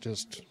everybody, not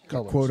just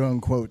colors. "Quote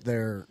unquote,"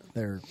 their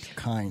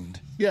kind.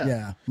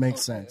 Yeah,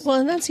 makes sense. Well,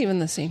 and that's even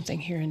the same thing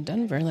here in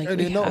Denver. Like,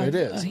 we have it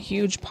is a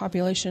huge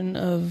population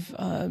of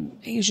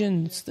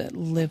Asians that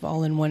live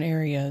all in one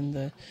area,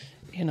 and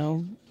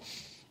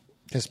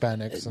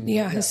Hispanics. And,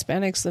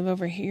 Hispanics live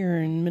over here,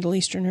 and Middle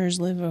Easterners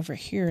live over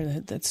here.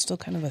 That's still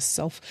kind of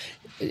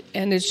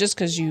and it's just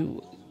because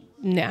you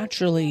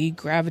naturally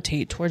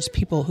gravitate towards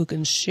people who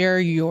can share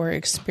your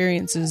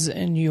experiences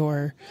and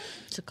your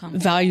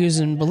values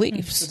and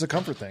beliefs. It's a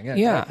comfort thing. Yeah,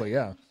 exactly.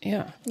 Yeah.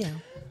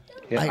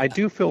 I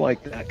do feel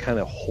like that kind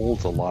of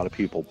holds a lot of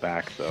people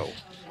back, though,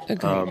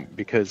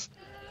 because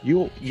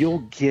you'll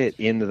get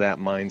into that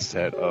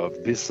mindset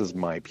of this is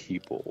my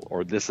people,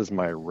 or this is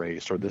my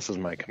race, or this is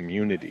my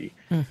community,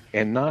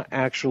 and not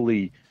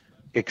actually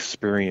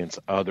experience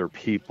other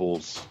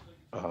people's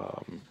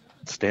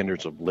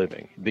standards of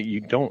living. That you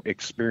don't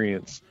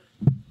experience.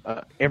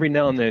 Every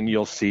now and then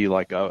you'll see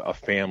like a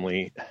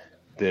family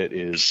that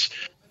is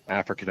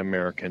African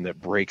American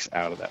that breaks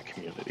out of that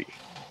community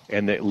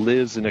and that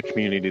lives in a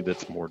community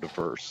that's more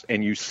diverse,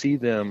 and you see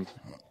them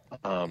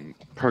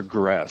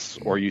progress,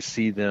 or you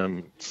see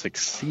them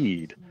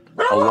succeed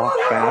a lot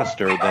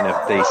faster than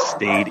if they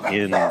stayed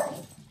in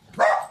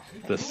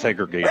the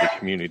segregated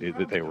community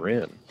that they were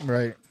in.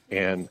 Right.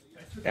 And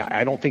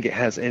I don't think it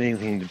has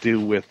anything to do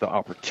with the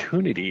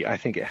opportunity. I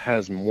think it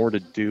has more to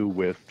do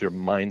with their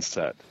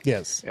mindset.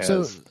 Yes.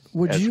 As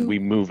we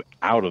move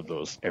out of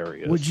those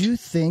areas. Would you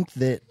think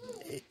that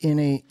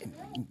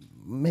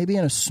maybe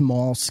in a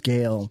small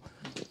scale,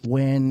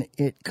 when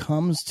it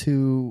comes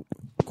to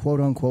quote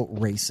unquote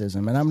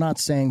racism, and I'm not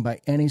saying by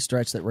any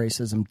stretch that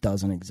racism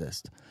doesn't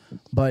exist,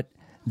 but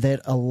that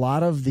a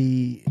lot of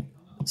the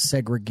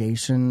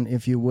segregation,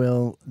 if you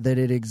will, that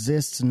it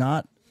exists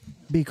not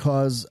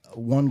because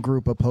one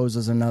group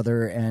opposes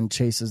another and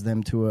chases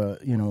them to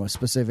a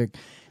specific,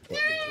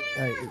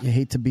 I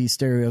hate to be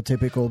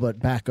stereotypical, but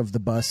back of the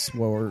bus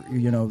or,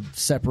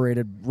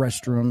 separated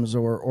restrooms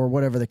or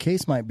whatever the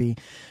case might be,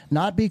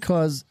 not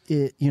because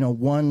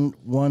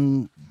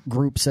one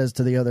group says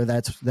to the other,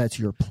 that's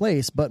your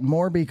place, but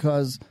more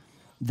because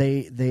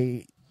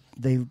they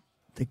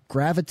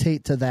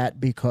gravitate to that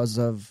because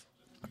of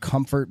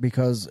comfort,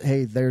 because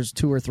hey, there's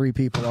 2 or 3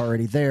 people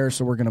already there,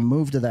 so we're going to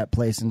move to that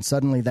place, and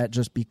suddenly that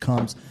just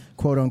becomes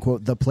quote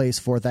unquote the place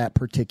for that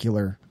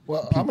particular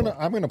well people.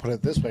 I'm gonna put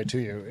it this way to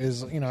you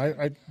is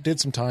I did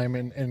some time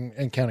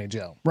in county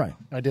jail. Right.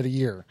 I did a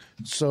year.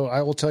 So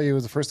I will tell you,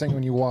 the first thing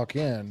when you walk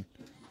in,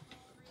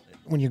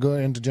 when you go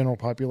into general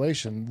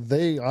population,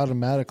 they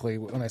automatically,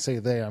 when I say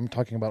they, I'm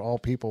talking about all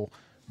people,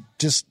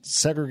 just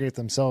segregate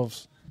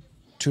themselves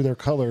to their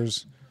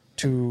colors,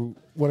 to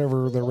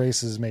whatever their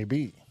races may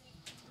be.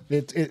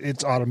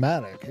 It's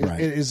automatic.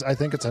 Right. It is. I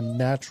think it's a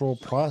natural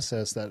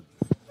process that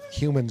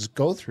humans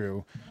go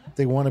through.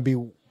 They want to be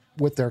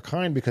with their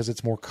kind because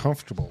it's more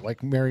comfortable.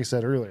 Like Mary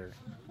said earlier,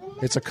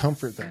 it's a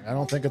comfort thing. I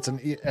don't think it's an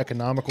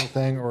economical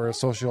thing or a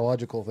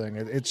sociological thing.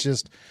 It's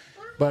just,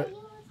 but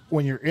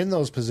when you're in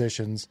those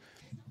positions,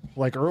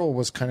 like Earl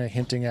was kind of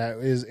hinting at,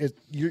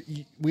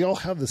 we all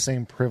have the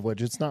same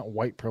privilege. It's not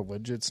white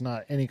privilege. It's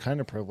not any kind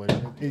of privilege.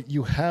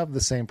 You have the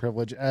same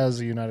privilege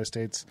as a United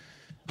States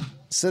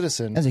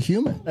citizen, as a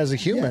human,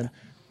 yeah,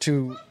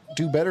 to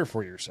do better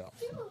for yourself.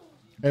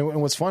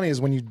 And what's funny is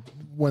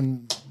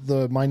when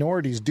the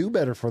minorities do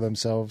better for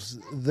themselves,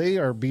 they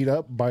are beat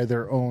up by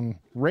their own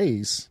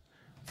race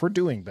for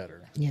doing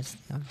better. Yes.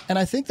 And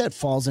I think that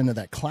falls into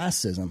that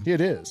classism.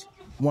 It is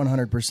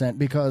 100%,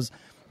 because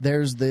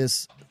there's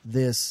this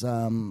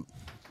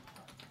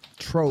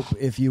trope,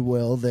 if you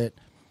will, that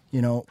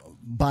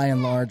by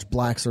and large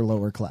blacks are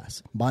lower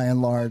class, by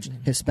and large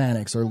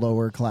Hispanics are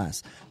lower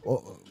class,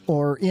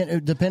 or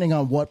depending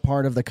on what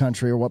part of the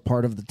country or what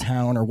part of the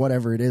town or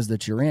whatever it is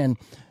that you're in,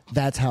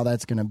 that's how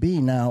that's going to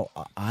be. Now,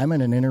 I'm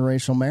in an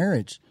interracial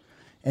marriage,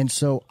 and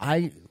so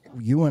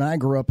you and I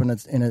grew up in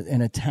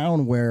a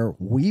town where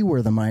we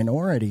were the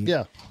minority,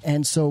 yeah,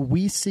 and so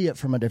we see it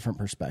from a different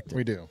perspective.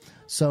 We do.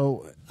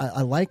 So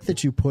I like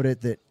that you put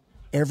it that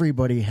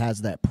everybody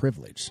has that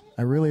privilege.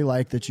 I really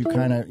like that you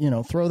kind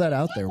of throw that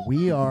out there.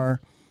 We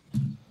are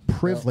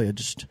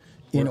privileged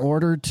in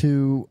order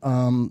to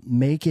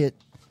make it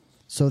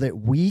so that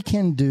we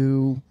can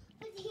do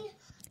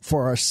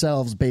for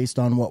ourselves based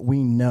on what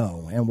we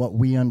know and what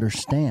we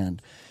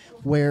understand.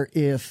 Where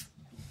if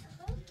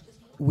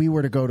we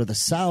were to go to the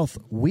South,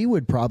 we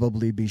would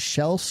probably be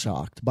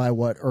shell-shocked by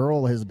what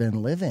Earl has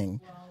been living,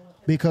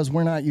 because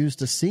we're not used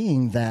to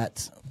seeing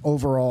that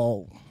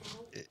overall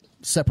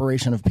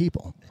separation of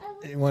people.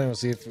 I want to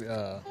see if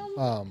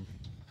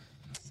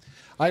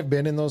I've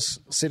been in those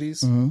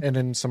cities and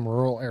in some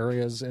rural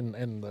areas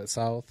in the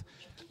South,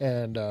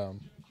 and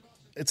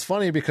it's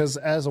funny because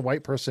as a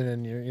white person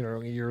and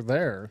you're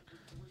there,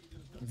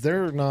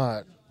 they're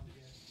not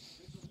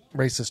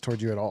racist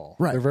towards you at all.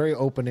 Right. They're very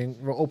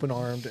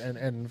open-armed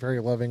and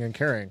very loving and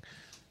caring,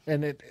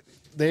 and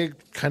they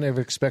kind of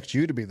expect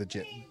you to be the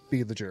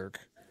jerk.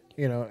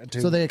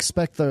 So they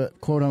expect the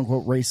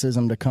quote-unquote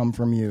racism to come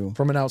from you.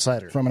 From an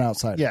outsider.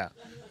 Yeah.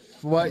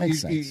 Well,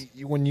 Makes sense.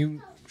 When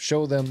you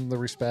show them the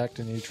respect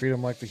and you treat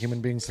them like the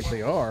human beings that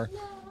they are,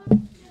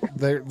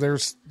 they're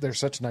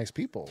such nice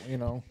people,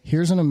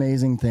 Here's an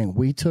amazing thing.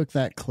 We took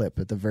that clip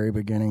at the very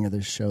beginning of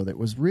this show that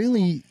was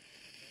really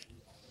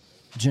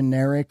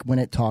generic when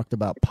it talked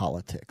about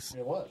politics.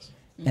 It was.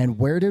 And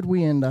where did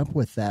we end up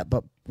with that?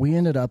 But we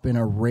ended up in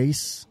a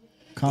race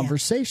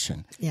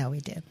conversation. Yeah, we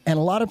did. And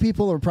a lot of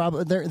people are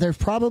probably there's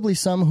probably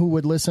some who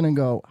would listen and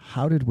go,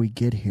 how did we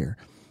get here?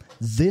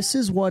 This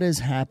is what has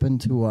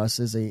happened to us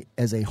as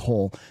a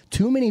whole.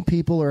 Too many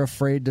people are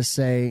afraid to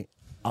say,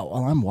 oh,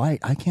 well, I'm white,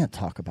 I can't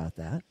talk about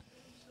that.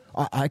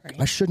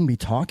 I shouldn't be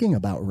talking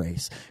about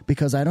race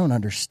because I don't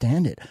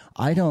understand it.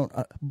 I don't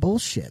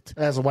bullshit.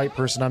 As a white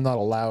person, I'm not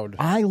allowed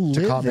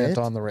to comment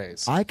on the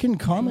race. I can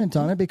comment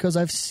on it because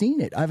I've seen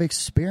it. I've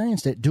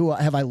experienced it.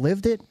 Have I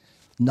lived it?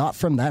 Not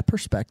from that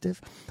perspective,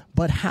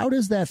 but how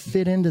does that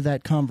fit into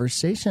that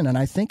conversation? And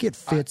I think it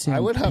fits in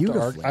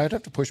beautifully. I would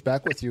have to push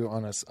back with you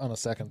on a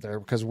second there,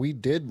 because we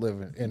did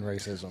live in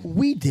racism.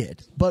 We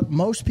did, but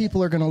most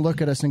people are going to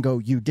look at us and go,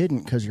 "You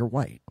didn't because you're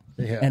white."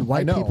 Yeah, and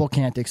white people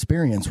can't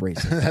experience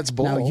racism. That's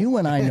bull. Now you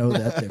and I know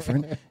that's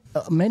different.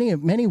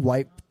 Many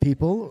white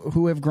people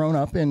who have grown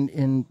up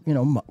in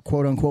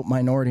quote unquote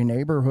minority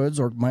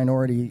neighborhoods or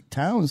minority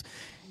towns,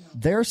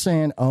 They're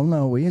saying, oh,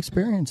 no, we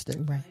experienced it.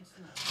 Right.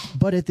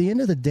 But at the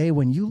end of the day,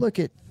 when you look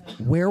at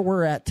where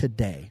we're at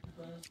today,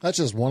 That's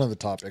just one of the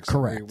topics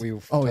Correct.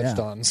 we've Oh, touched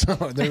yeah. on. So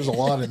there's a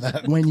lot in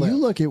that. when clip. you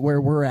look at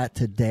where we're at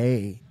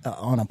today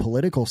on a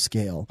political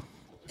scale,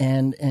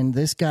 and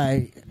this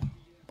guy,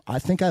 I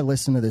think I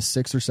listened to this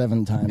 6 or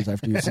 7 times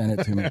after you sent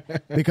it to me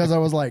because I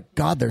was like,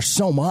 God, there's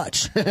so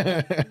much.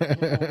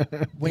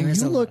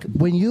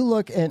 when you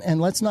look,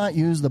 and let's not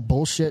use the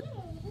bullshit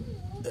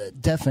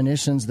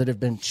definitions that have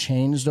been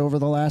changed over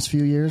the last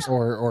few years,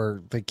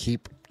 or they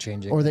keep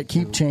changing, or that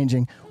keep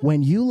changing.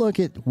 When you look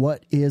at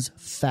what is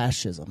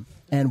fascism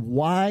and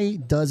why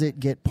does it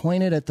get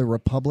pointed at the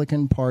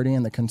Republican Party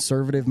and the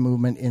conservative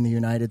movement in the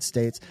United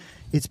States,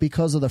 it's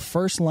because of the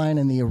first line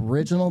in the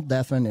original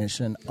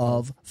definition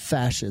of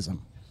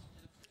fascism.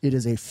 It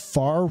is a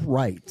far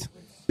right.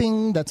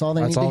 Bing, that's all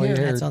they need to hear.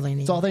 That's all they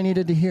need. That's all they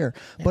needed to hear.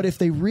 Yeah. But if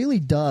they really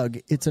dug,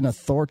 it's an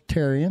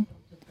authoritarian,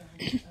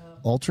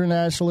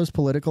 ultranationalist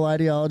political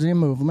ideology and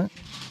movement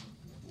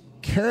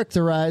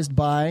characterized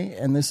by,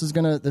 and this is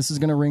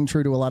gonna ring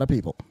true to a lot of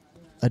people,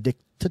 a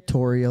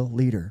dictatorial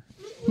leader.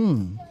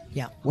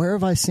 Yeah. Where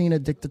have I seen a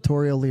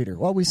dictatorial leader?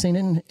 Well, we've seen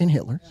it in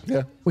Hitler.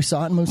 Yeah. We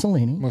saw it in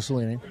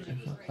Mussolini.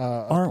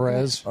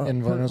 Perez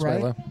in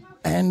Venezuela.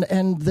 Right?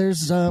 And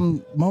there's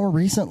more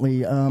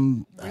recently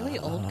Really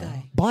old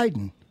guy.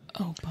 Biden.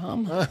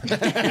 Obama.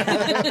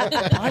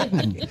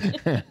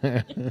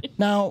 Biden.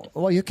 Now,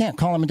 well, you can't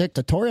call him a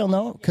dictatorial,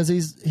 no, because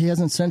he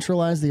hasn't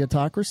centralized the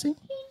autocracy.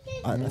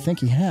 I think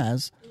he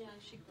has.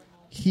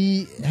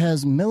 He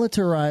has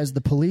militarized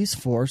the police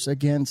force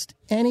against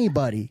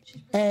anybody,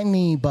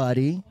 Any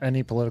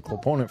political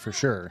opponent for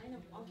sure.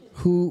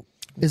 who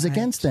is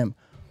against them.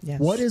 Yes.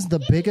 What is the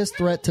biggest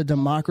threat to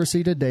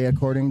democracy today,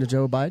 according to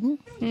Joe Biden?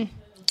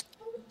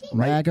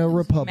 MAGA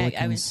Republicans.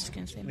 I was just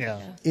going to say, Yeah.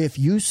 If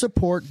you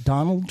support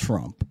Donald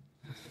Trump,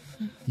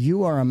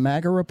 you are a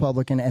MAGA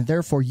Republican, and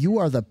therefore you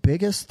are the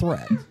biggest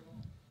threat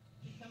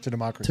To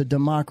democracy. to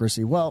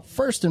democracy. Well,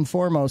 first and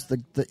foremost,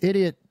 the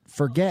idiot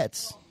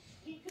forgets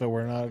So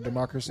we're not a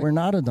democracy? we're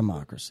not a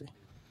democracy.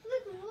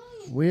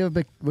 We've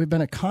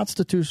been a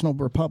constitutional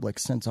republic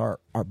since our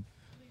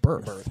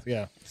birth.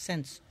 Yeah.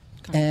 since.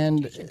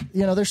 And,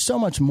 there's so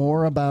much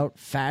more about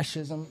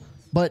fascism.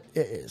 But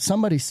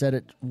somebody said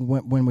it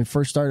when we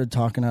first started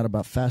talking out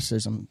about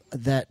fascism,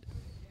 that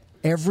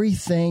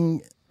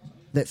everything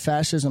that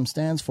fascism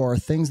stands for are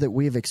things that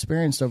we've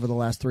experienced over the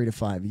last 3 to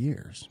 5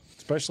 years.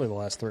 Especially the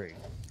last 3.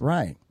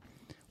 Right.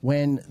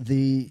 When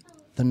the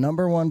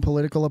number one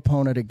political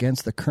opponent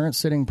against the current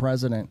sitting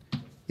president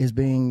is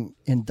being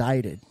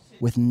indicted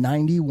with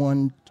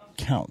 91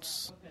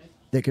 counts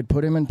that could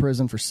put him in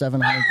prison for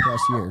 700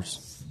 plus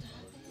years.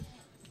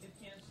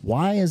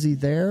 Why is he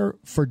there?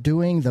 For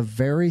doing the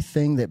very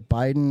thing that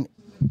Biden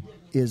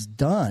is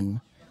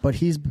done, but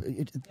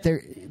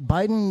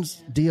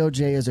Biden's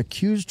DOJ has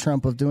accused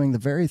Trump of doing the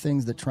very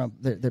things that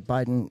that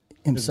Biden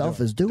himself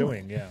is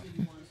doing. Yeah.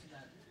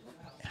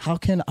 How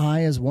can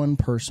I, as one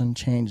person,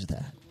 change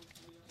that?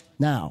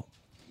 Now,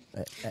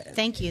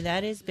 Thank you.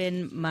 That has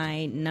been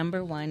my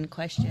number one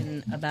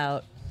question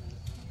about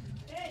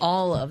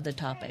all of the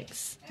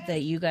topics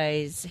that you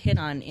guys hit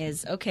on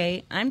is,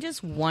 okay, I'm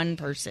just one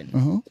person.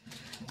 Mm-hmm.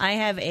 I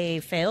have a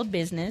failed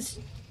business,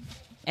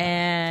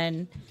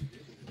 and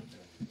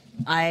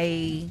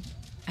I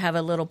have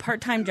a little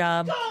part-time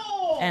job,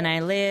 and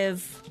I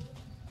live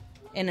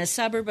in a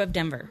suburb of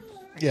Denver.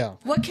 Yeah.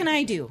 What can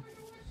I do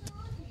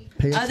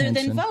pay other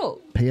attention. than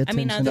vote? Pay I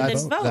mean, attention. other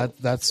than vote.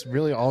 That's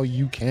really all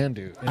you can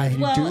do. And if you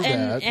Well, do and-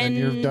 that, then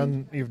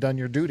and- you've done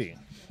your duty.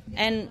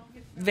 And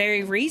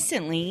very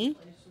recently,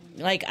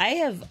 like, I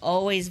have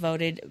always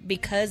voted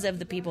because of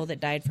the people that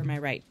died for my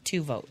right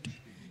to vote.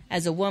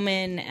 As a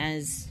woman,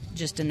 as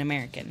just an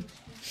American,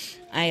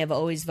 I have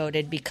always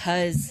voted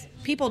because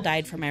people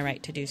died for my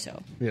right to do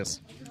so.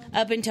 Yes.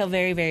 Up until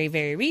very, very,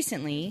 very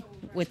recently,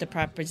 with the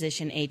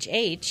Proposition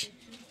HH,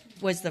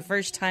 was the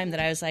first time that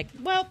I was like,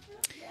 well,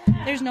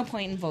 there's no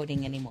point in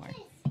voting anymore.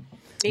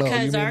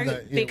 Because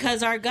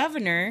because our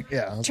governor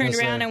Yeah, I was turned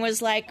gonna around say. and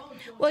was like,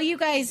 well, you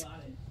guys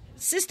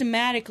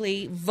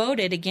systematically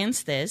voted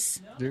against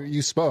this.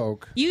 You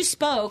spoke. You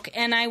spoke,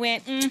 and I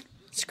went,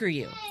 screw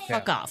you.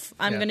 Fuck Yeah. off.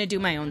 I'm Yeah. going to do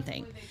my own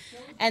thing.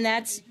 And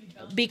that's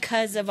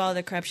because of all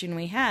the corruption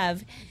we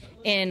have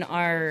in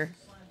our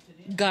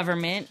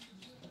government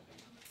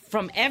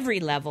from every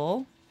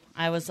level.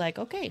 I was like,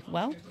 okay,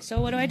 well, so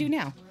what do I do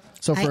now?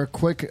 So for a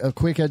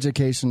quick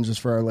education,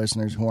 just for our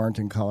listeners who aren't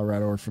in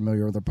Colorado or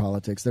familiar with the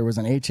politics, there was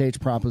an HH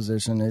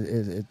proposition.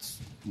 It's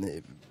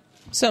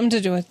Something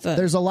to do with the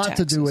there's a lot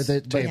taxes. to do with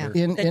it, but Tabor.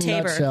 in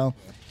Tabor. nutshell,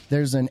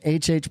 there's an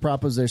HH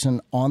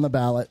proposition on the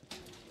ballot.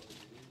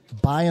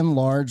 By and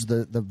large,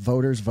 the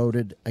voters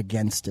voted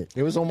against it.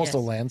 It was almost a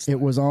Yes. landslide. It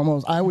was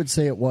almost, I would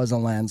say it was a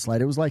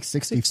landslide. It was like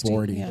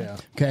 60-40. yeah.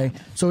 Okay.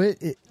 So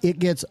it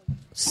gets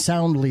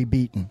soundly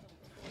beaten.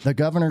 The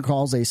governor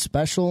calls a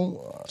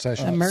special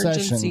Session.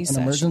 Emergency an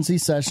session. emergency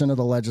session of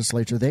the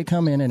legislature. They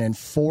come in, and in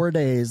 4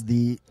 days,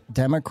 the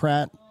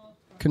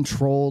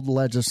Democrat-controlled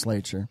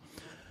legislature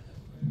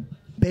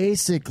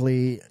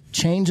basically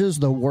changes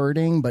the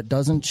wording but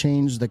doesn't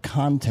change the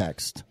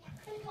context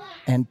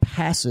and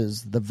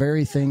passes the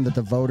very thing that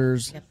the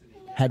voters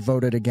had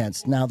voted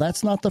against. Now,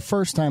 that's not the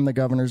first time the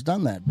governor's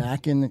done that.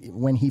 Back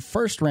when he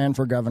first ran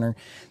for governor,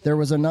 there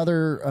was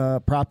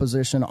another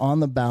proposition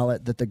on the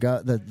ballot that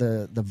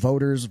the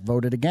voters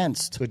voted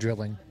against. The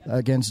drilling.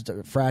 Against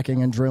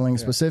fracking and drilling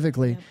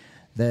specifically.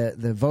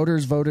 The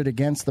voters voted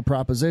against the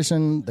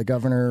proposition. The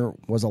governor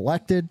was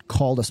elected,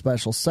 called a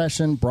special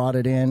session, brought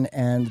it in,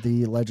 and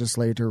the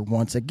legislature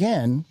once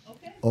again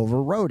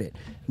overrode it.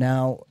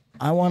 Now,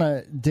 I want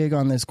to dig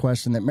on this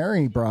question that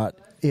Mary brought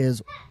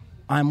is,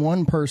 I'm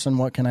one person,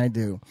 what can I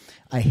do?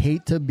 I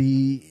hate to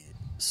be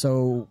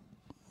so,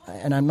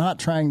 and I'm not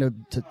trying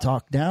to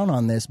talk down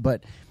on this,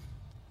 but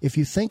if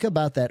you think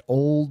about that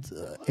old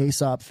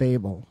Aesop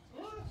fable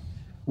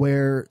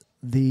where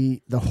the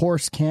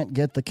horse can't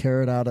get the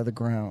carrot out of the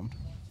ground,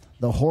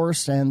 the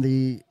horse and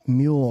the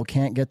mule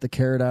can't get the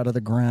carrot out of the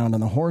ground,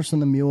 and the horse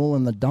and the mule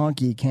and the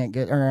donkey can't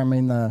get,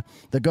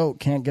 the goat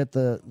can't get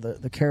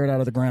the carrot out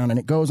of the ground, and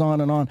it goes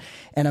on.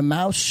 And a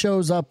mouse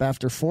shows up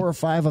after 4 or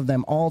 5 of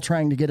them all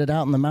trying to get it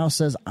out, and the mouse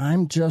says,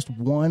 I'm just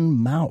one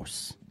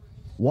mouse.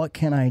 What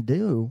can I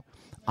do?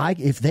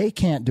 If they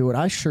can't do it,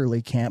 I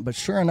surely can't. But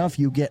sure enough,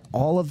 you get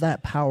all of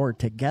that power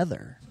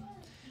together.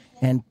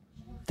 And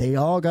they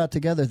all got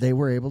together. They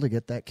were able to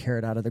get that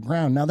carrot out of the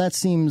ground. Now, that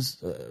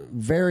seems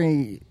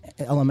very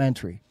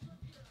elementary.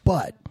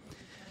 But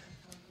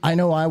I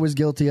know I was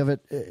guilty of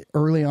it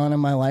early on in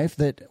my life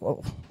that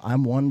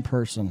I'm one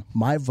person.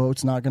 My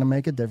vote's not going to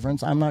make a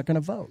difference. I'm not going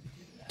to vote.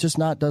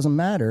 Doesn't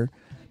matter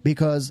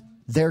because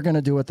they're going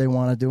to do what they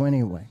want to do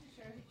anyway.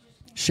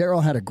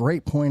 Cheryl had a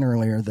great point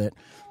earlier that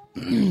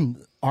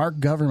our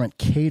government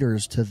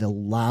caters to the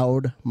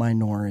loud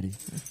minority.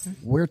 Mm-hmm.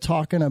 We're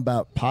talking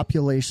about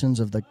populations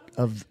of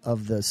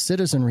the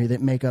citizenry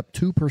that make up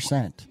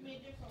 2%.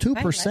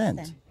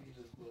 2%.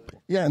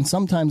 Yeah, and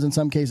sometimes in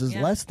some cases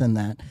less than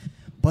that.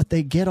 But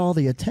they get all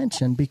the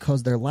attention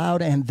because they're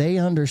loud and they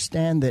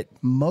understand that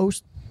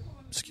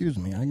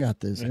I got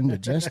this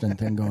indigestion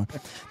thing going,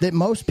 that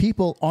most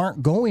people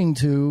aren't going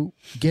to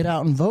get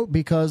out and vote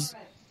because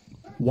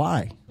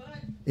why?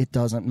 It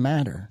doesn't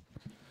matter.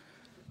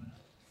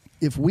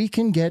 If we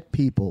can get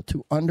people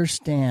to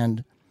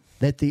understand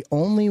that the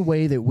only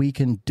way that we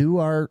can do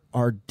our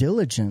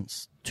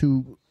diligence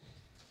to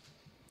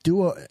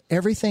do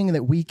everything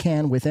that we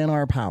can within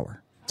our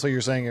power. So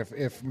you're saying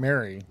if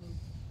Mary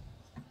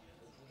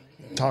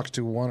talks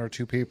to 1 or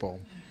 2 people,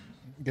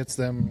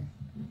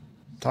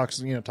 talks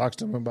to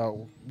them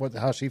about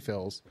how she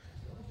feels,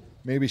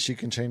 maybe she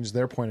can change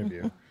their point of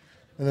view.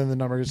 And then the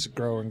numbers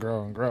grow and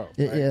grow and grow.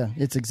 Right? Yeah,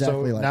 it's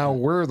exactly so like now that.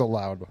 We're the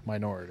loud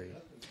minority.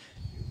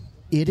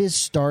 It is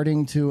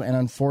starting to, and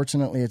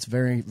unfortunately it's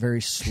very,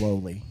 very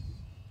slowly.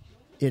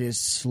 It is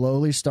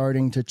slowly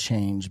starting to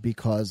change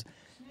because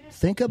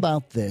think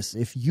about this.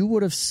 If you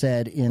would have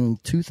said in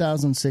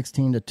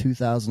 2016 to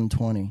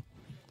 2020,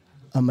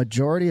 a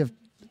majority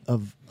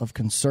of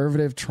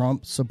conservative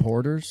Trump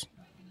supporters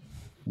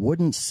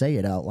wouldn't say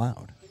it out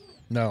loud.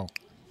 No.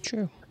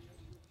 True.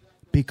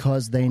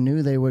 Because they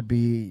knew they would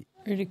be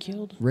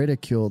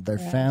ridiculed. Their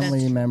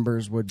family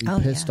members would be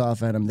pissed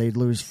off at them. They'd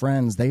lose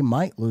friends. They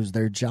might lose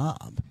their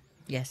job.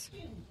 Yes.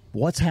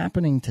 What's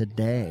happening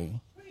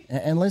today?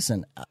 And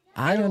listen,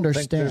 I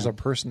understand. Think there's a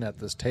person at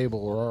this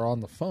table or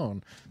on the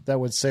phone that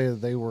would say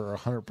that they were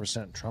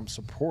 100% Trump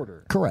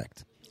supporter.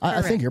 Correct.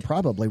 I think you're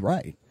probably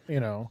right.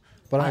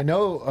 But I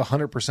know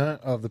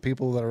 100% of the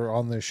people that are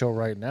on this show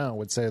right now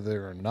would say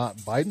they're not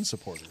Biden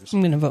supporters.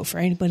 I'm going to vote for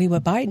anybody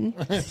but Biden.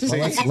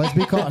 Well, let's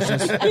be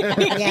cautious.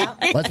 Yeah.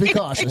 Let's be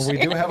cautious. Well,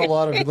 we do have a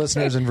lot of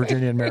listeners in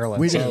Virginia and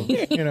Maryland. We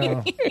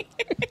do.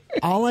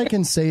 All I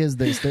can say is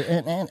this,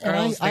 and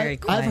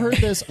I've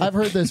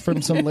heard this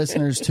from some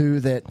listeners too.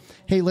 That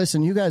hey,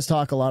 listen, you guys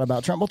talk a lot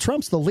about Trump. Well,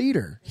 Trump's the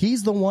leader.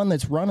 He's the one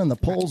that's running the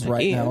polls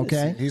right now.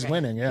 Okay, he's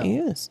winning. Yeah, he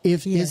is.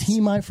 Is he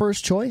my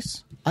first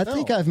choice? I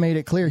think I've made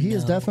it clear he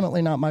is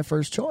definitely not my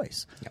first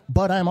choice.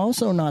 But I'm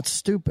also not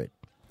stupid.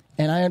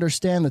 And I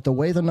understand that the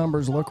way the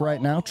numbers look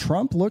right now,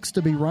 Trump looks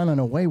to be running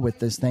away with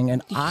this thing.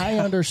 And I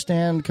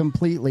understand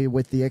completely,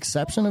 with the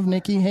exception of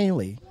Nikki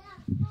Haley.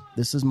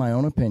 This is my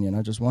own opinion.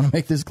 I just want to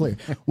make this clear.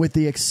 With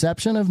the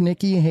exception of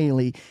Nikki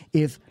Haley,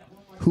 if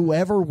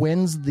whoever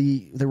wins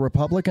the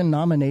Republican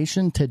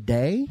nomination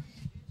today,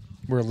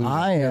 we're losing.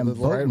 I am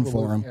voting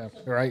for him. Yeah,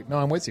 right. No,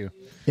 I'm with you.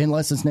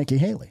 Unless it's Nikki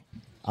Haley.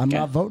 I'm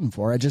not voting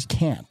for her. I just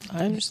can't.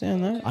 I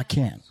understand that. I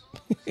can't.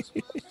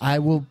 I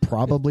will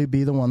probably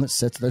be the one that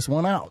sits this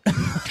one out.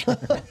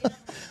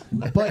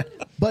 But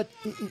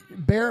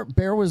Bear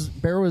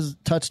was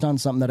touched on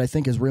something that I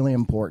think is really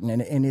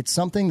important, and it's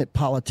something that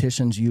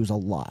politicians use a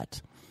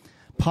lot.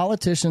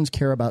 Politicians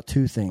care about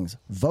 2 things: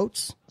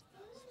 votes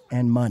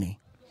and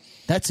money.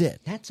 That's it.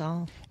 That's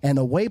all. And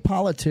the way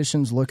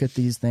politicians look at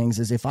these things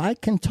is, if I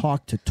can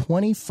talk to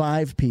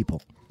 25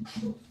 people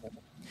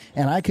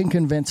and I can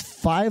convince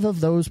 5 of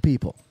those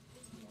people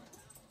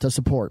to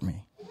support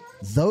me,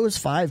 those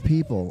 5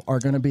 people are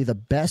going to be the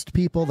best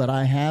people that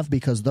I have,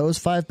 because those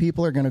 5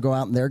 people are going to go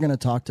out and they're going to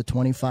talk to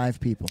 25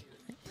 people.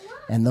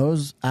 And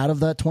those out of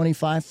that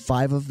 25,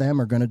 5 of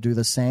them are going to do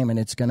the same, and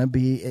it's going to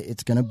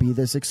be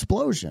this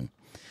explosion.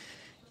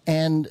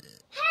 And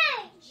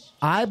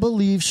I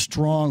believe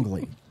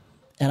strongly,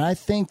 and I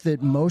think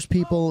that most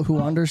people who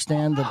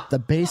understand the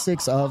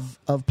basics of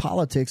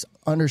politics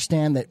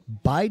understand that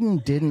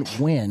Biden didn't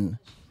win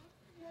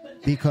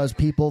because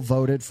people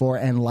voted for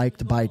and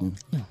liked Biden.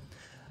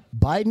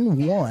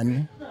 Biden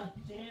won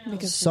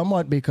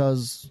somewhat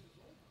because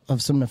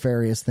of some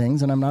nefarious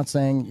things, and I'm not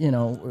saying,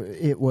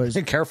 it was...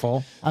 Be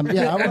careful. I want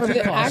to be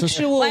cautious.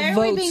 Why are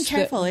we being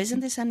careful? Isn't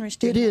this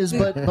unrestricted? It is,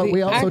 but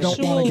we also don't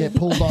want to get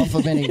pulled off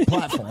of any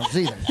platforms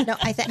either. No,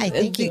 I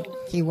think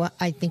he won.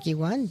 I think he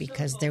won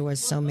because there was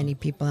so many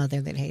people out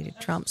there that hated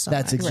Trump. So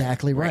That's much.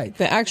 exactly right.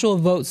 The actual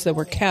votes that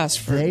were cast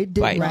for They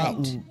did Biden.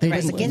 not. They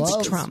Right. didn't Against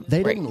love Trump.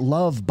 They didn't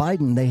love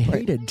Biden. They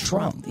hated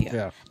Trump.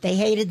 Yeah. They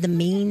hated the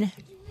mean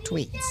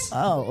tweets.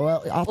 Oh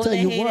well, I'll tell they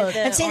you hated what. the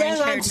And see,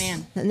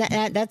 orange-haired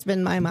man. that's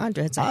been my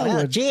mantra. It's I like,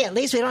 would- gee, at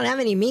least we don't have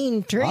any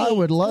mean trees. I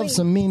would love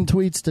some mean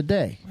tweets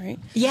today. Right.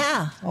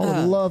 Yeah. I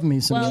would love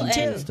me some well, mean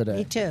and- tweets today.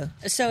 Me too.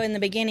 So in the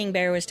beginning,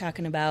 Bear was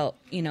talking about,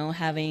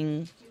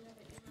 having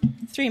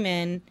 3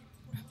 men,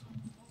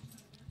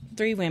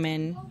 3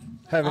 women.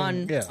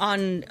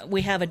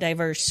 We have a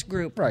diverse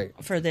group Right.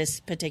 for this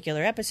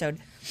particular episode.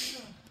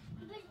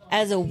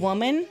 As a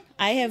woman,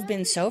 I have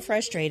been so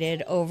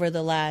frustrated over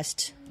the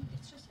last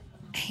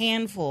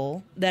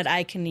handful that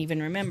I can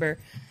even remember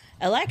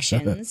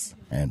elections.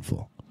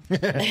 Handful.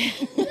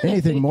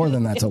 Anything more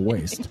than that's a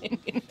waste.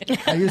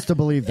 I used to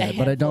believe that,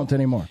 but I don't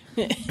anymore.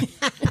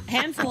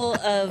 Handful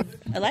of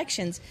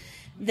elections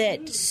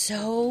that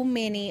so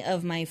many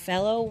of my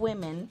fellow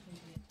women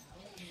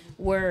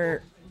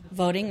were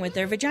voting with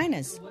their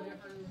vaginas.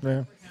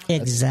 Yeah.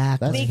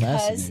 Exactly.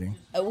 That's fascinating.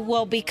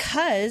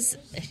 Because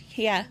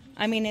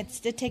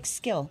it takes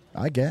skill.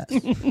 I guess.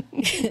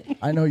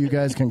 I know you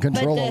guys can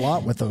control But a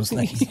lot with those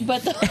things.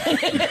 But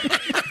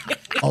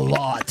A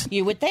lot.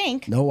 you would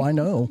think. No, I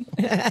know.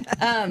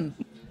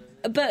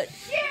 But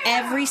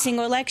every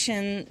single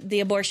election, the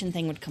abortion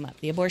thing would come up.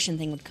 The abortion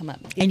thing would come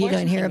up. The And you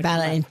abortion don't hear thing would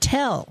about come it up.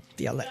 until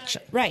the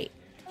election. Right.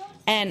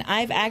 And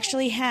I've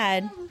actually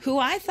had, who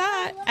I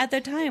thought at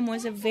the time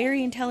was a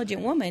very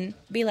intelligent woman,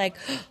 be like,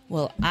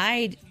 well,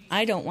 I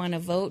don't want to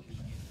vote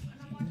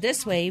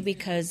this way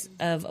because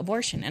of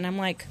abortion. And I'm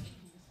like,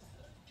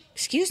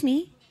 excuse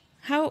me,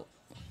 how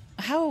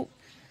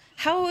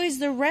is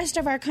the rest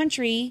of our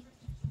country...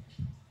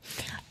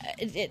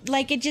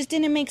 It just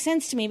didn't make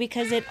sense to me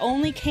because it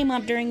only came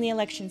up during the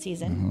election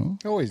season.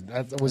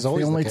 That was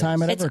always the only case.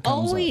 time it It's ever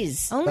comes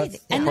always, Only That's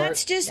the- and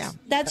part-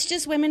 that's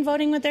just women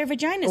voting with their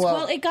vaginas.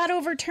 Well, it got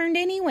overturned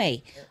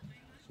anyway.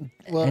 up.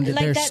 And like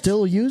they're that's-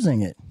 still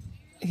using it.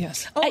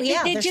 Yes. They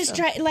they're just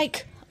still- try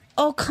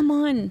oh come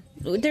on,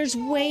 there's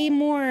way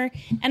more.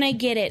 And I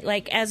get it.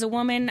 Like as a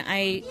woman,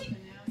 I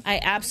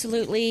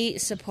absolutely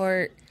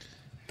support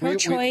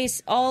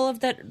pro-choice, all of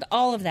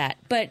that.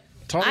 But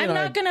Tommy I'm and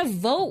I- not going to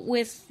vote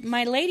with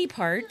my lady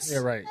parts. Yeah,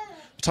 right.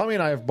 Tommy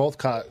and I have both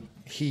caught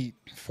heat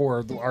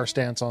for our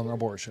stance on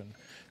abortion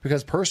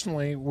because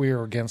personally we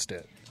are against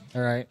it.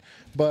 All right,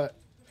 but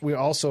we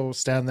also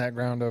stand that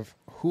ground of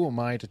who am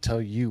I to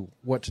tell you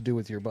what to do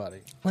with your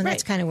body? Well,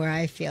 that's kind of where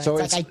I feel. So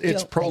it's like I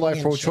it's don't pro-life,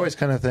 like pro-choice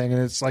kind of thing,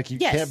 and it's like you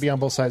Yes. can't be on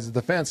both sides of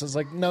the fence. It's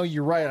like, no,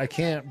 you're right, I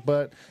can't,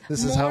 but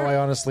this is how I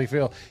honestly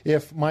feel.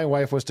 If my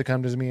wife was to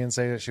come to me and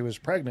say that she was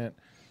pregnant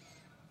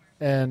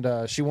and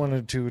she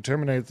wanted to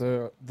terminate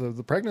the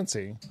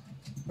pregnancy,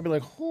 I'd be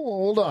like,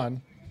 hold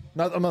on.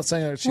 I'm not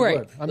saying that she Right.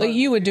 would. I'm Like not-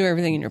 you would do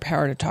everything in your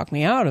power to talk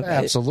me out of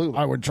absolutely.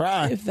 I would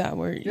try. it if that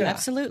were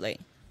Absolutely.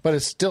 But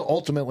it's still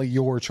ultimately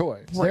your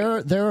choice.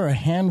 There are a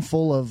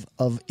handful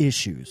of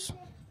issues,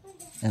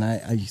 and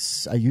I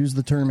use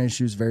the term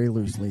issues very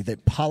loosely,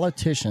 that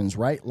politicians,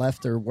 right,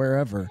 left, or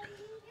wherever,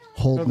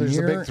 hold there's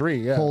the near, big three,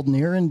 yeah. hold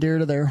near and dear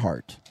to their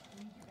heart.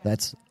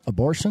 That's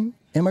abortion,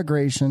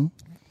 immigration,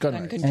 Gun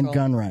Gun rights. control. and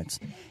gun rights.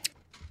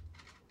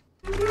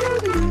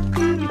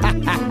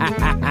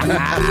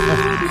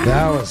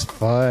 That was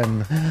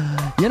fun.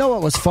 You know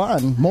what was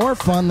fun? More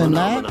fun than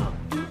that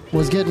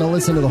was getting to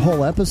listen to the whole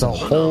The episode.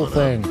 whole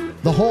thing.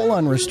 The whole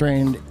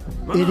Unrestrained.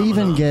 It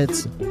even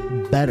gets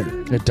better.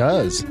 It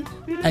does.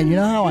 And you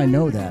know how I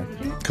know that?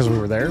 Because we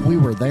were there. We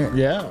were there.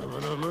 Yeah.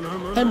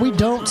 And we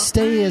don't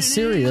stay as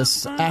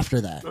serious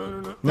after that.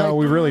 No,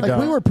 we really don't.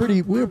 We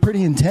were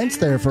pretty intense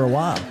there for a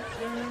while.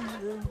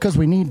 Because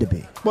we need to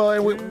be. Well,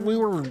 and we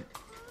were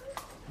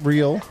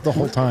real the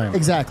whole time.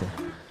 Exactly.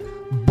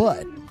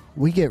 But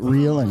we get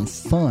real and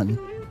fun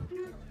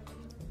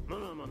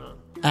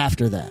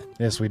after that.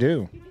 Yes, we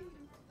do.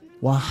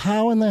 Well,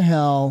 how in the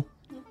hell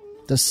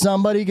does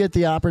somebody get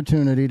the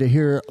opportunity to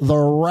hear the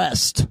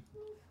rest?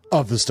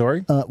 Of the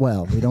story.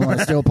 Well, we don't want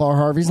to steal Paul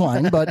Harvey's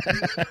line, but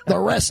the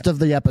rest of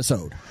the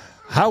episode.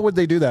 How would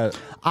they do that?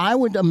 I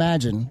would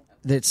imagine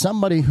that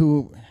somebody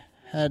who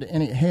had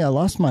hey, I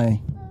lost my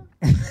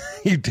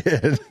You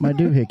did. My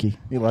doohickey.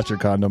 You lost your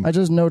condom. I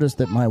just noticed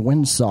that my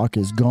windsock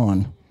is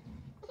gone.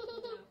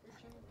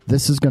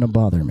 This is going to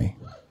bother me.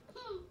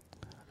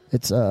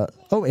 It's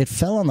it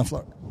fell on the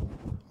floor.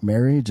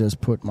 Mary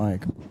just put my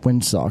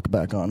windsock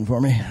back on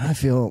for me. I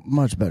feel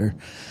much better.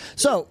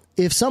 So,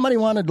 if somebody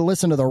wanted to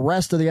listen to the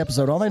rest of the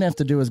episode, all they'd have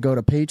to do is go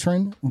to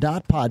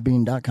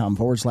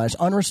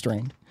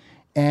patron.podbean.com/unrestrained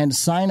and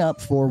sign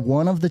up for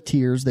one of the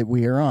tiers that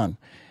we are on.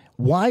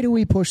 Why do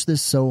we push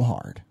this so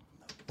hard?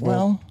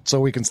 Well, so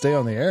we can stay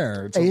on the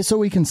air. So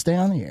we can stay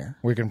on the air.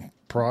 We can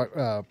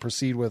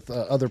proceed with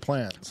other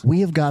plans. We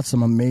have got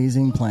some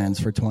amazing plans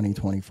for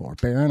 2024.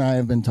 Bear and I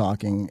have been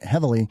talking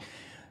heavily.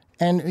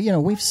 And,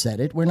 we've said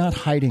it. We're not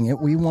hiding it.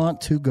 We want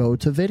to go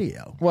to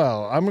video.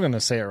 Well, I'm going to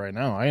say it right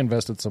now. I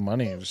invested some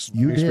money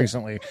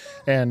recently,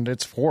 and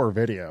it's for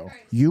video.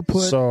 You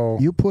put a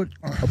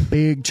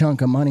big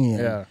chunk of money in.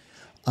 Yeah.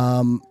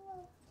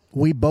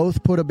 We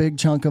both put a big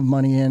chunk of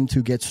money in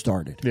to get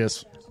started.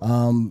 Yes.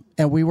 And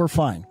we were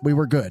fine. We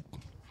were good.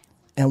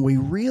 And we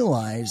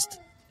realized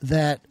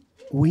that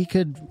we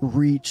could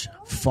reach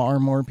far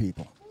more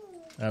people.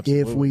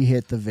 Absolutely. If we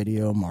hit the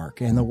video mark.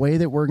 And the way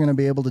that we're going to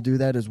be able to do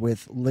that is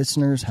with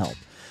listeners' help.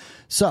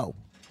 So,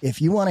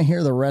 if you want to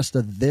hear the rest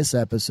of this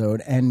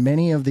episode and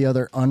many of the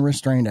other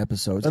Unrestrained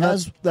episodes. And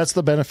that's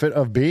the benefit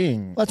of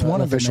being that's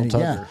one an of the official many,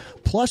 Tugger. yeah.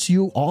 Plus,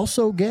 you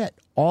also get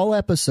all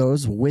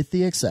episodes with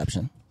the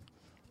exception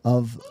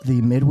of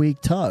the Mid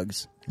Week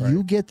Tugs. Right.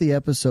 You get the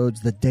episodes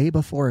the day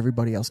before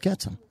everybody else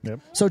gets them. Yep.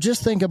 So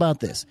just think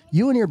about this.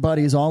 You and your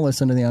buddies all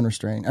listen to the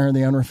Unrestrained or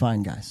the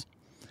Unrefined guys.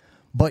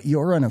 But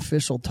you're an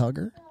official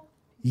Tugger,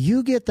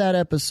 you get that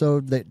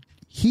episode that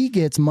he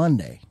gets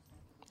Monday.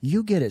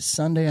 You get it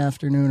Sunday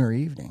afternoon or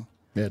evening.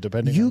 Yeah,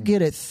 depending. You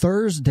get it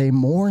Thursday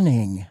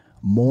morning.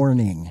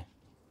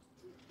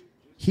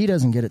 He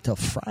doesn't get it till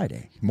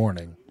Friday.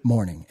 Morning.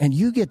 And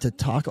you get to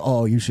talk.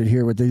 Oh, you should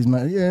hear what these.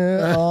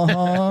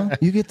 Yeah,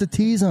 You get to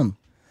tease them.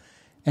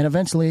 And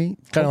eventually...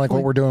 Kind of like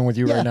what we're doing with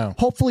you right now.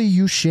 Hopefully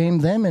you shame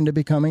them into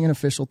becoming an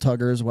official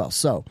Tugger as well.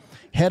 So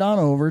head on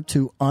over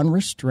to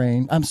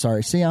Unrestrained. I'm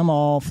sorry. See, I'm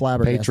all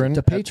flabbergasted.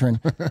 To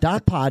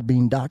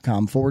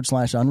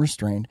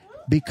patron.podbean.com/unrestrained.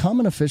 Become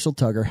an official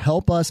Tugger.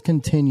 Help us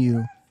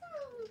continue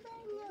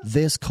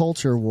this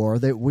culture war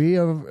that we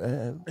have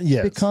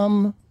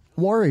become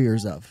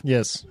warriors of.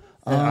 Yes.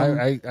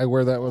 I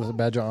wear that with a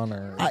badge of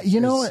honor.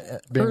 Being a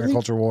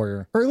culture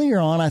warrior. Earlier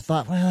on, I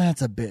thought, well,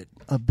 that's a bit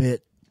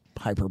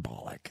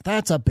hyperbolic.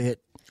 That's a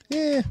bit.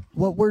 Yeah.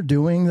 What we're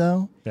doing,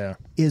 though,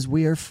 is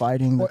we are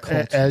fighting the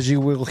culture. As you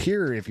will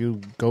hear if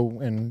you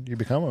go and you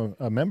become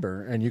a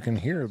member, and you can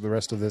hear the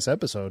rest of this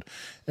episode,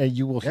 and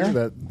you will hear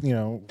that,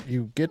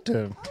 you get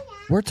to...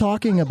 We're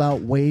talking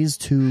about ways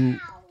to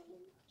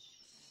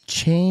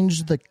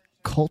change the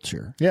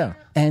culture. Yeah.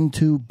 And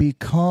to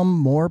become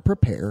more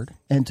prepared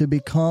and to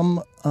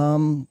become...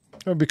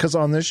 because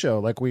on this show,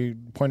 like we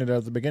pointed out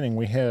at the beginning,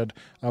 we had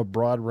a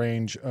broad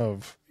range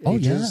of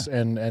ages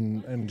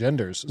and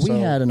genders. We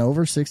had an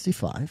over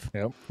 65.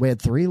 Yep. We had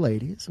 3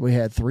 ladies. We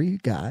had 3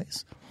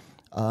 guys.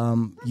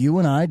 You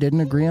and I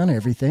didn't agree on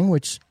everything,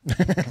 which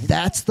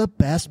that's the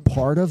best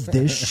part of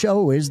this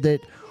show is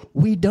that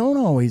we don't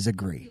always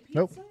agree.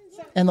 Nope.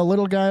 And the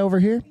little guy over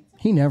here,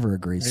 he never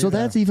agrees. So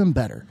that's even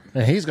better.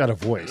 And he's got a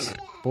voice.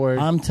 Boy,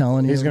 I'm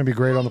telling you. He's going to be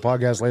great on the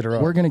podcast later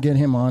on. We're going to get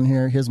him on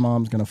here. His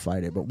mom's going to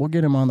fight it, but we'll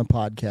get him on the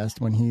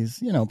podcast when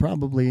he's,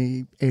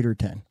 probably 8 or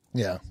 10.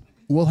 Yeah.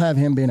 We'll have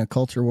him being a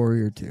culture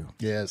warrior too.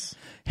 Yes.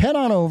 Head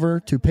on over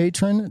to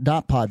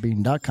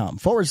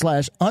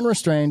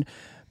patron.podbean.com/unrestrained.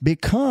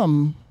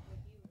 Become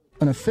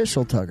an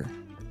official Tugger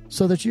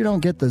so that you don't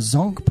get the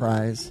Zonk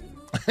prize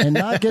and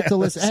not get to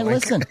listen. And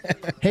listen,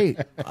 hey,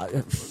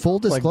 full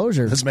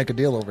disclosure. Let's make a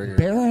deal over here.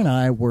 Bear and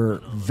I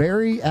were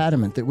very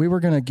adamant that we were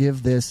going to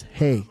give this,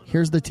 hey,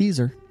 here's the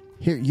teaser.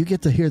 Here, you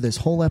get to hear this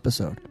whole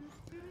episode.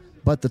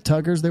 But the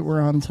Tuggers that were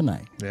on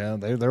tonight. Yeah,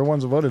 they're the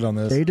ones who voted on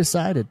this. They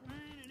decided,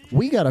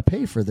 we got to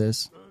pay for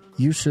this.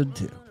 You should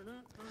too.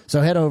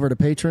 So head over to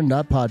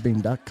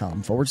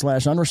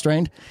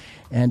patron.podbean.com/unrestrained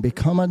and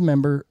become a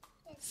member.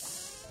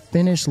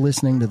 Finish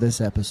listening to this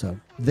episode.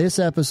 This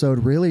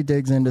episode really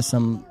digs into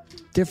some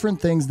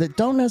different things that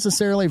don't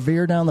necessarily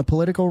veer down the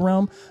political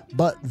realm,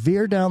 but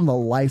veer down the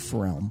life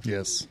realm.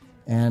 Yes.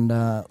 And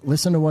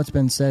listen to what's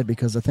been said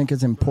because I think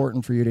it's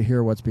important for you to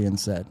hear what's being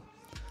said.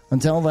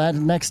 Until that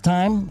next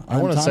time, I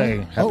want to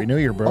say Happy New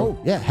Year, bro. Oh,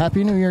 yeah.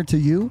 Happy New Year to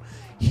you.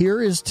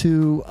 Here is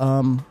to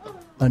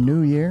a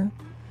new year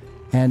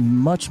and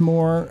much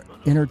more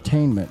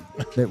entertainment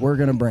that we're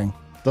going to bring.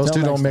 Those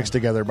two don't mix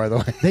together, by the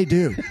way. They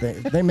do.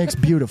 They mix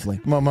beautifully.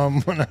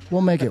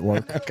 We'll make it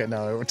work. Okay,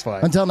 no, it's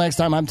fine. Until next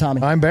time, I'm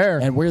Tommy. I'm Bear.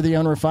 And we're the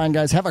Unrefined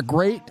guys. Have a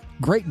great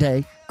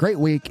day, great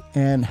week,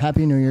 and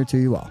Happy New Year to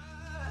you all.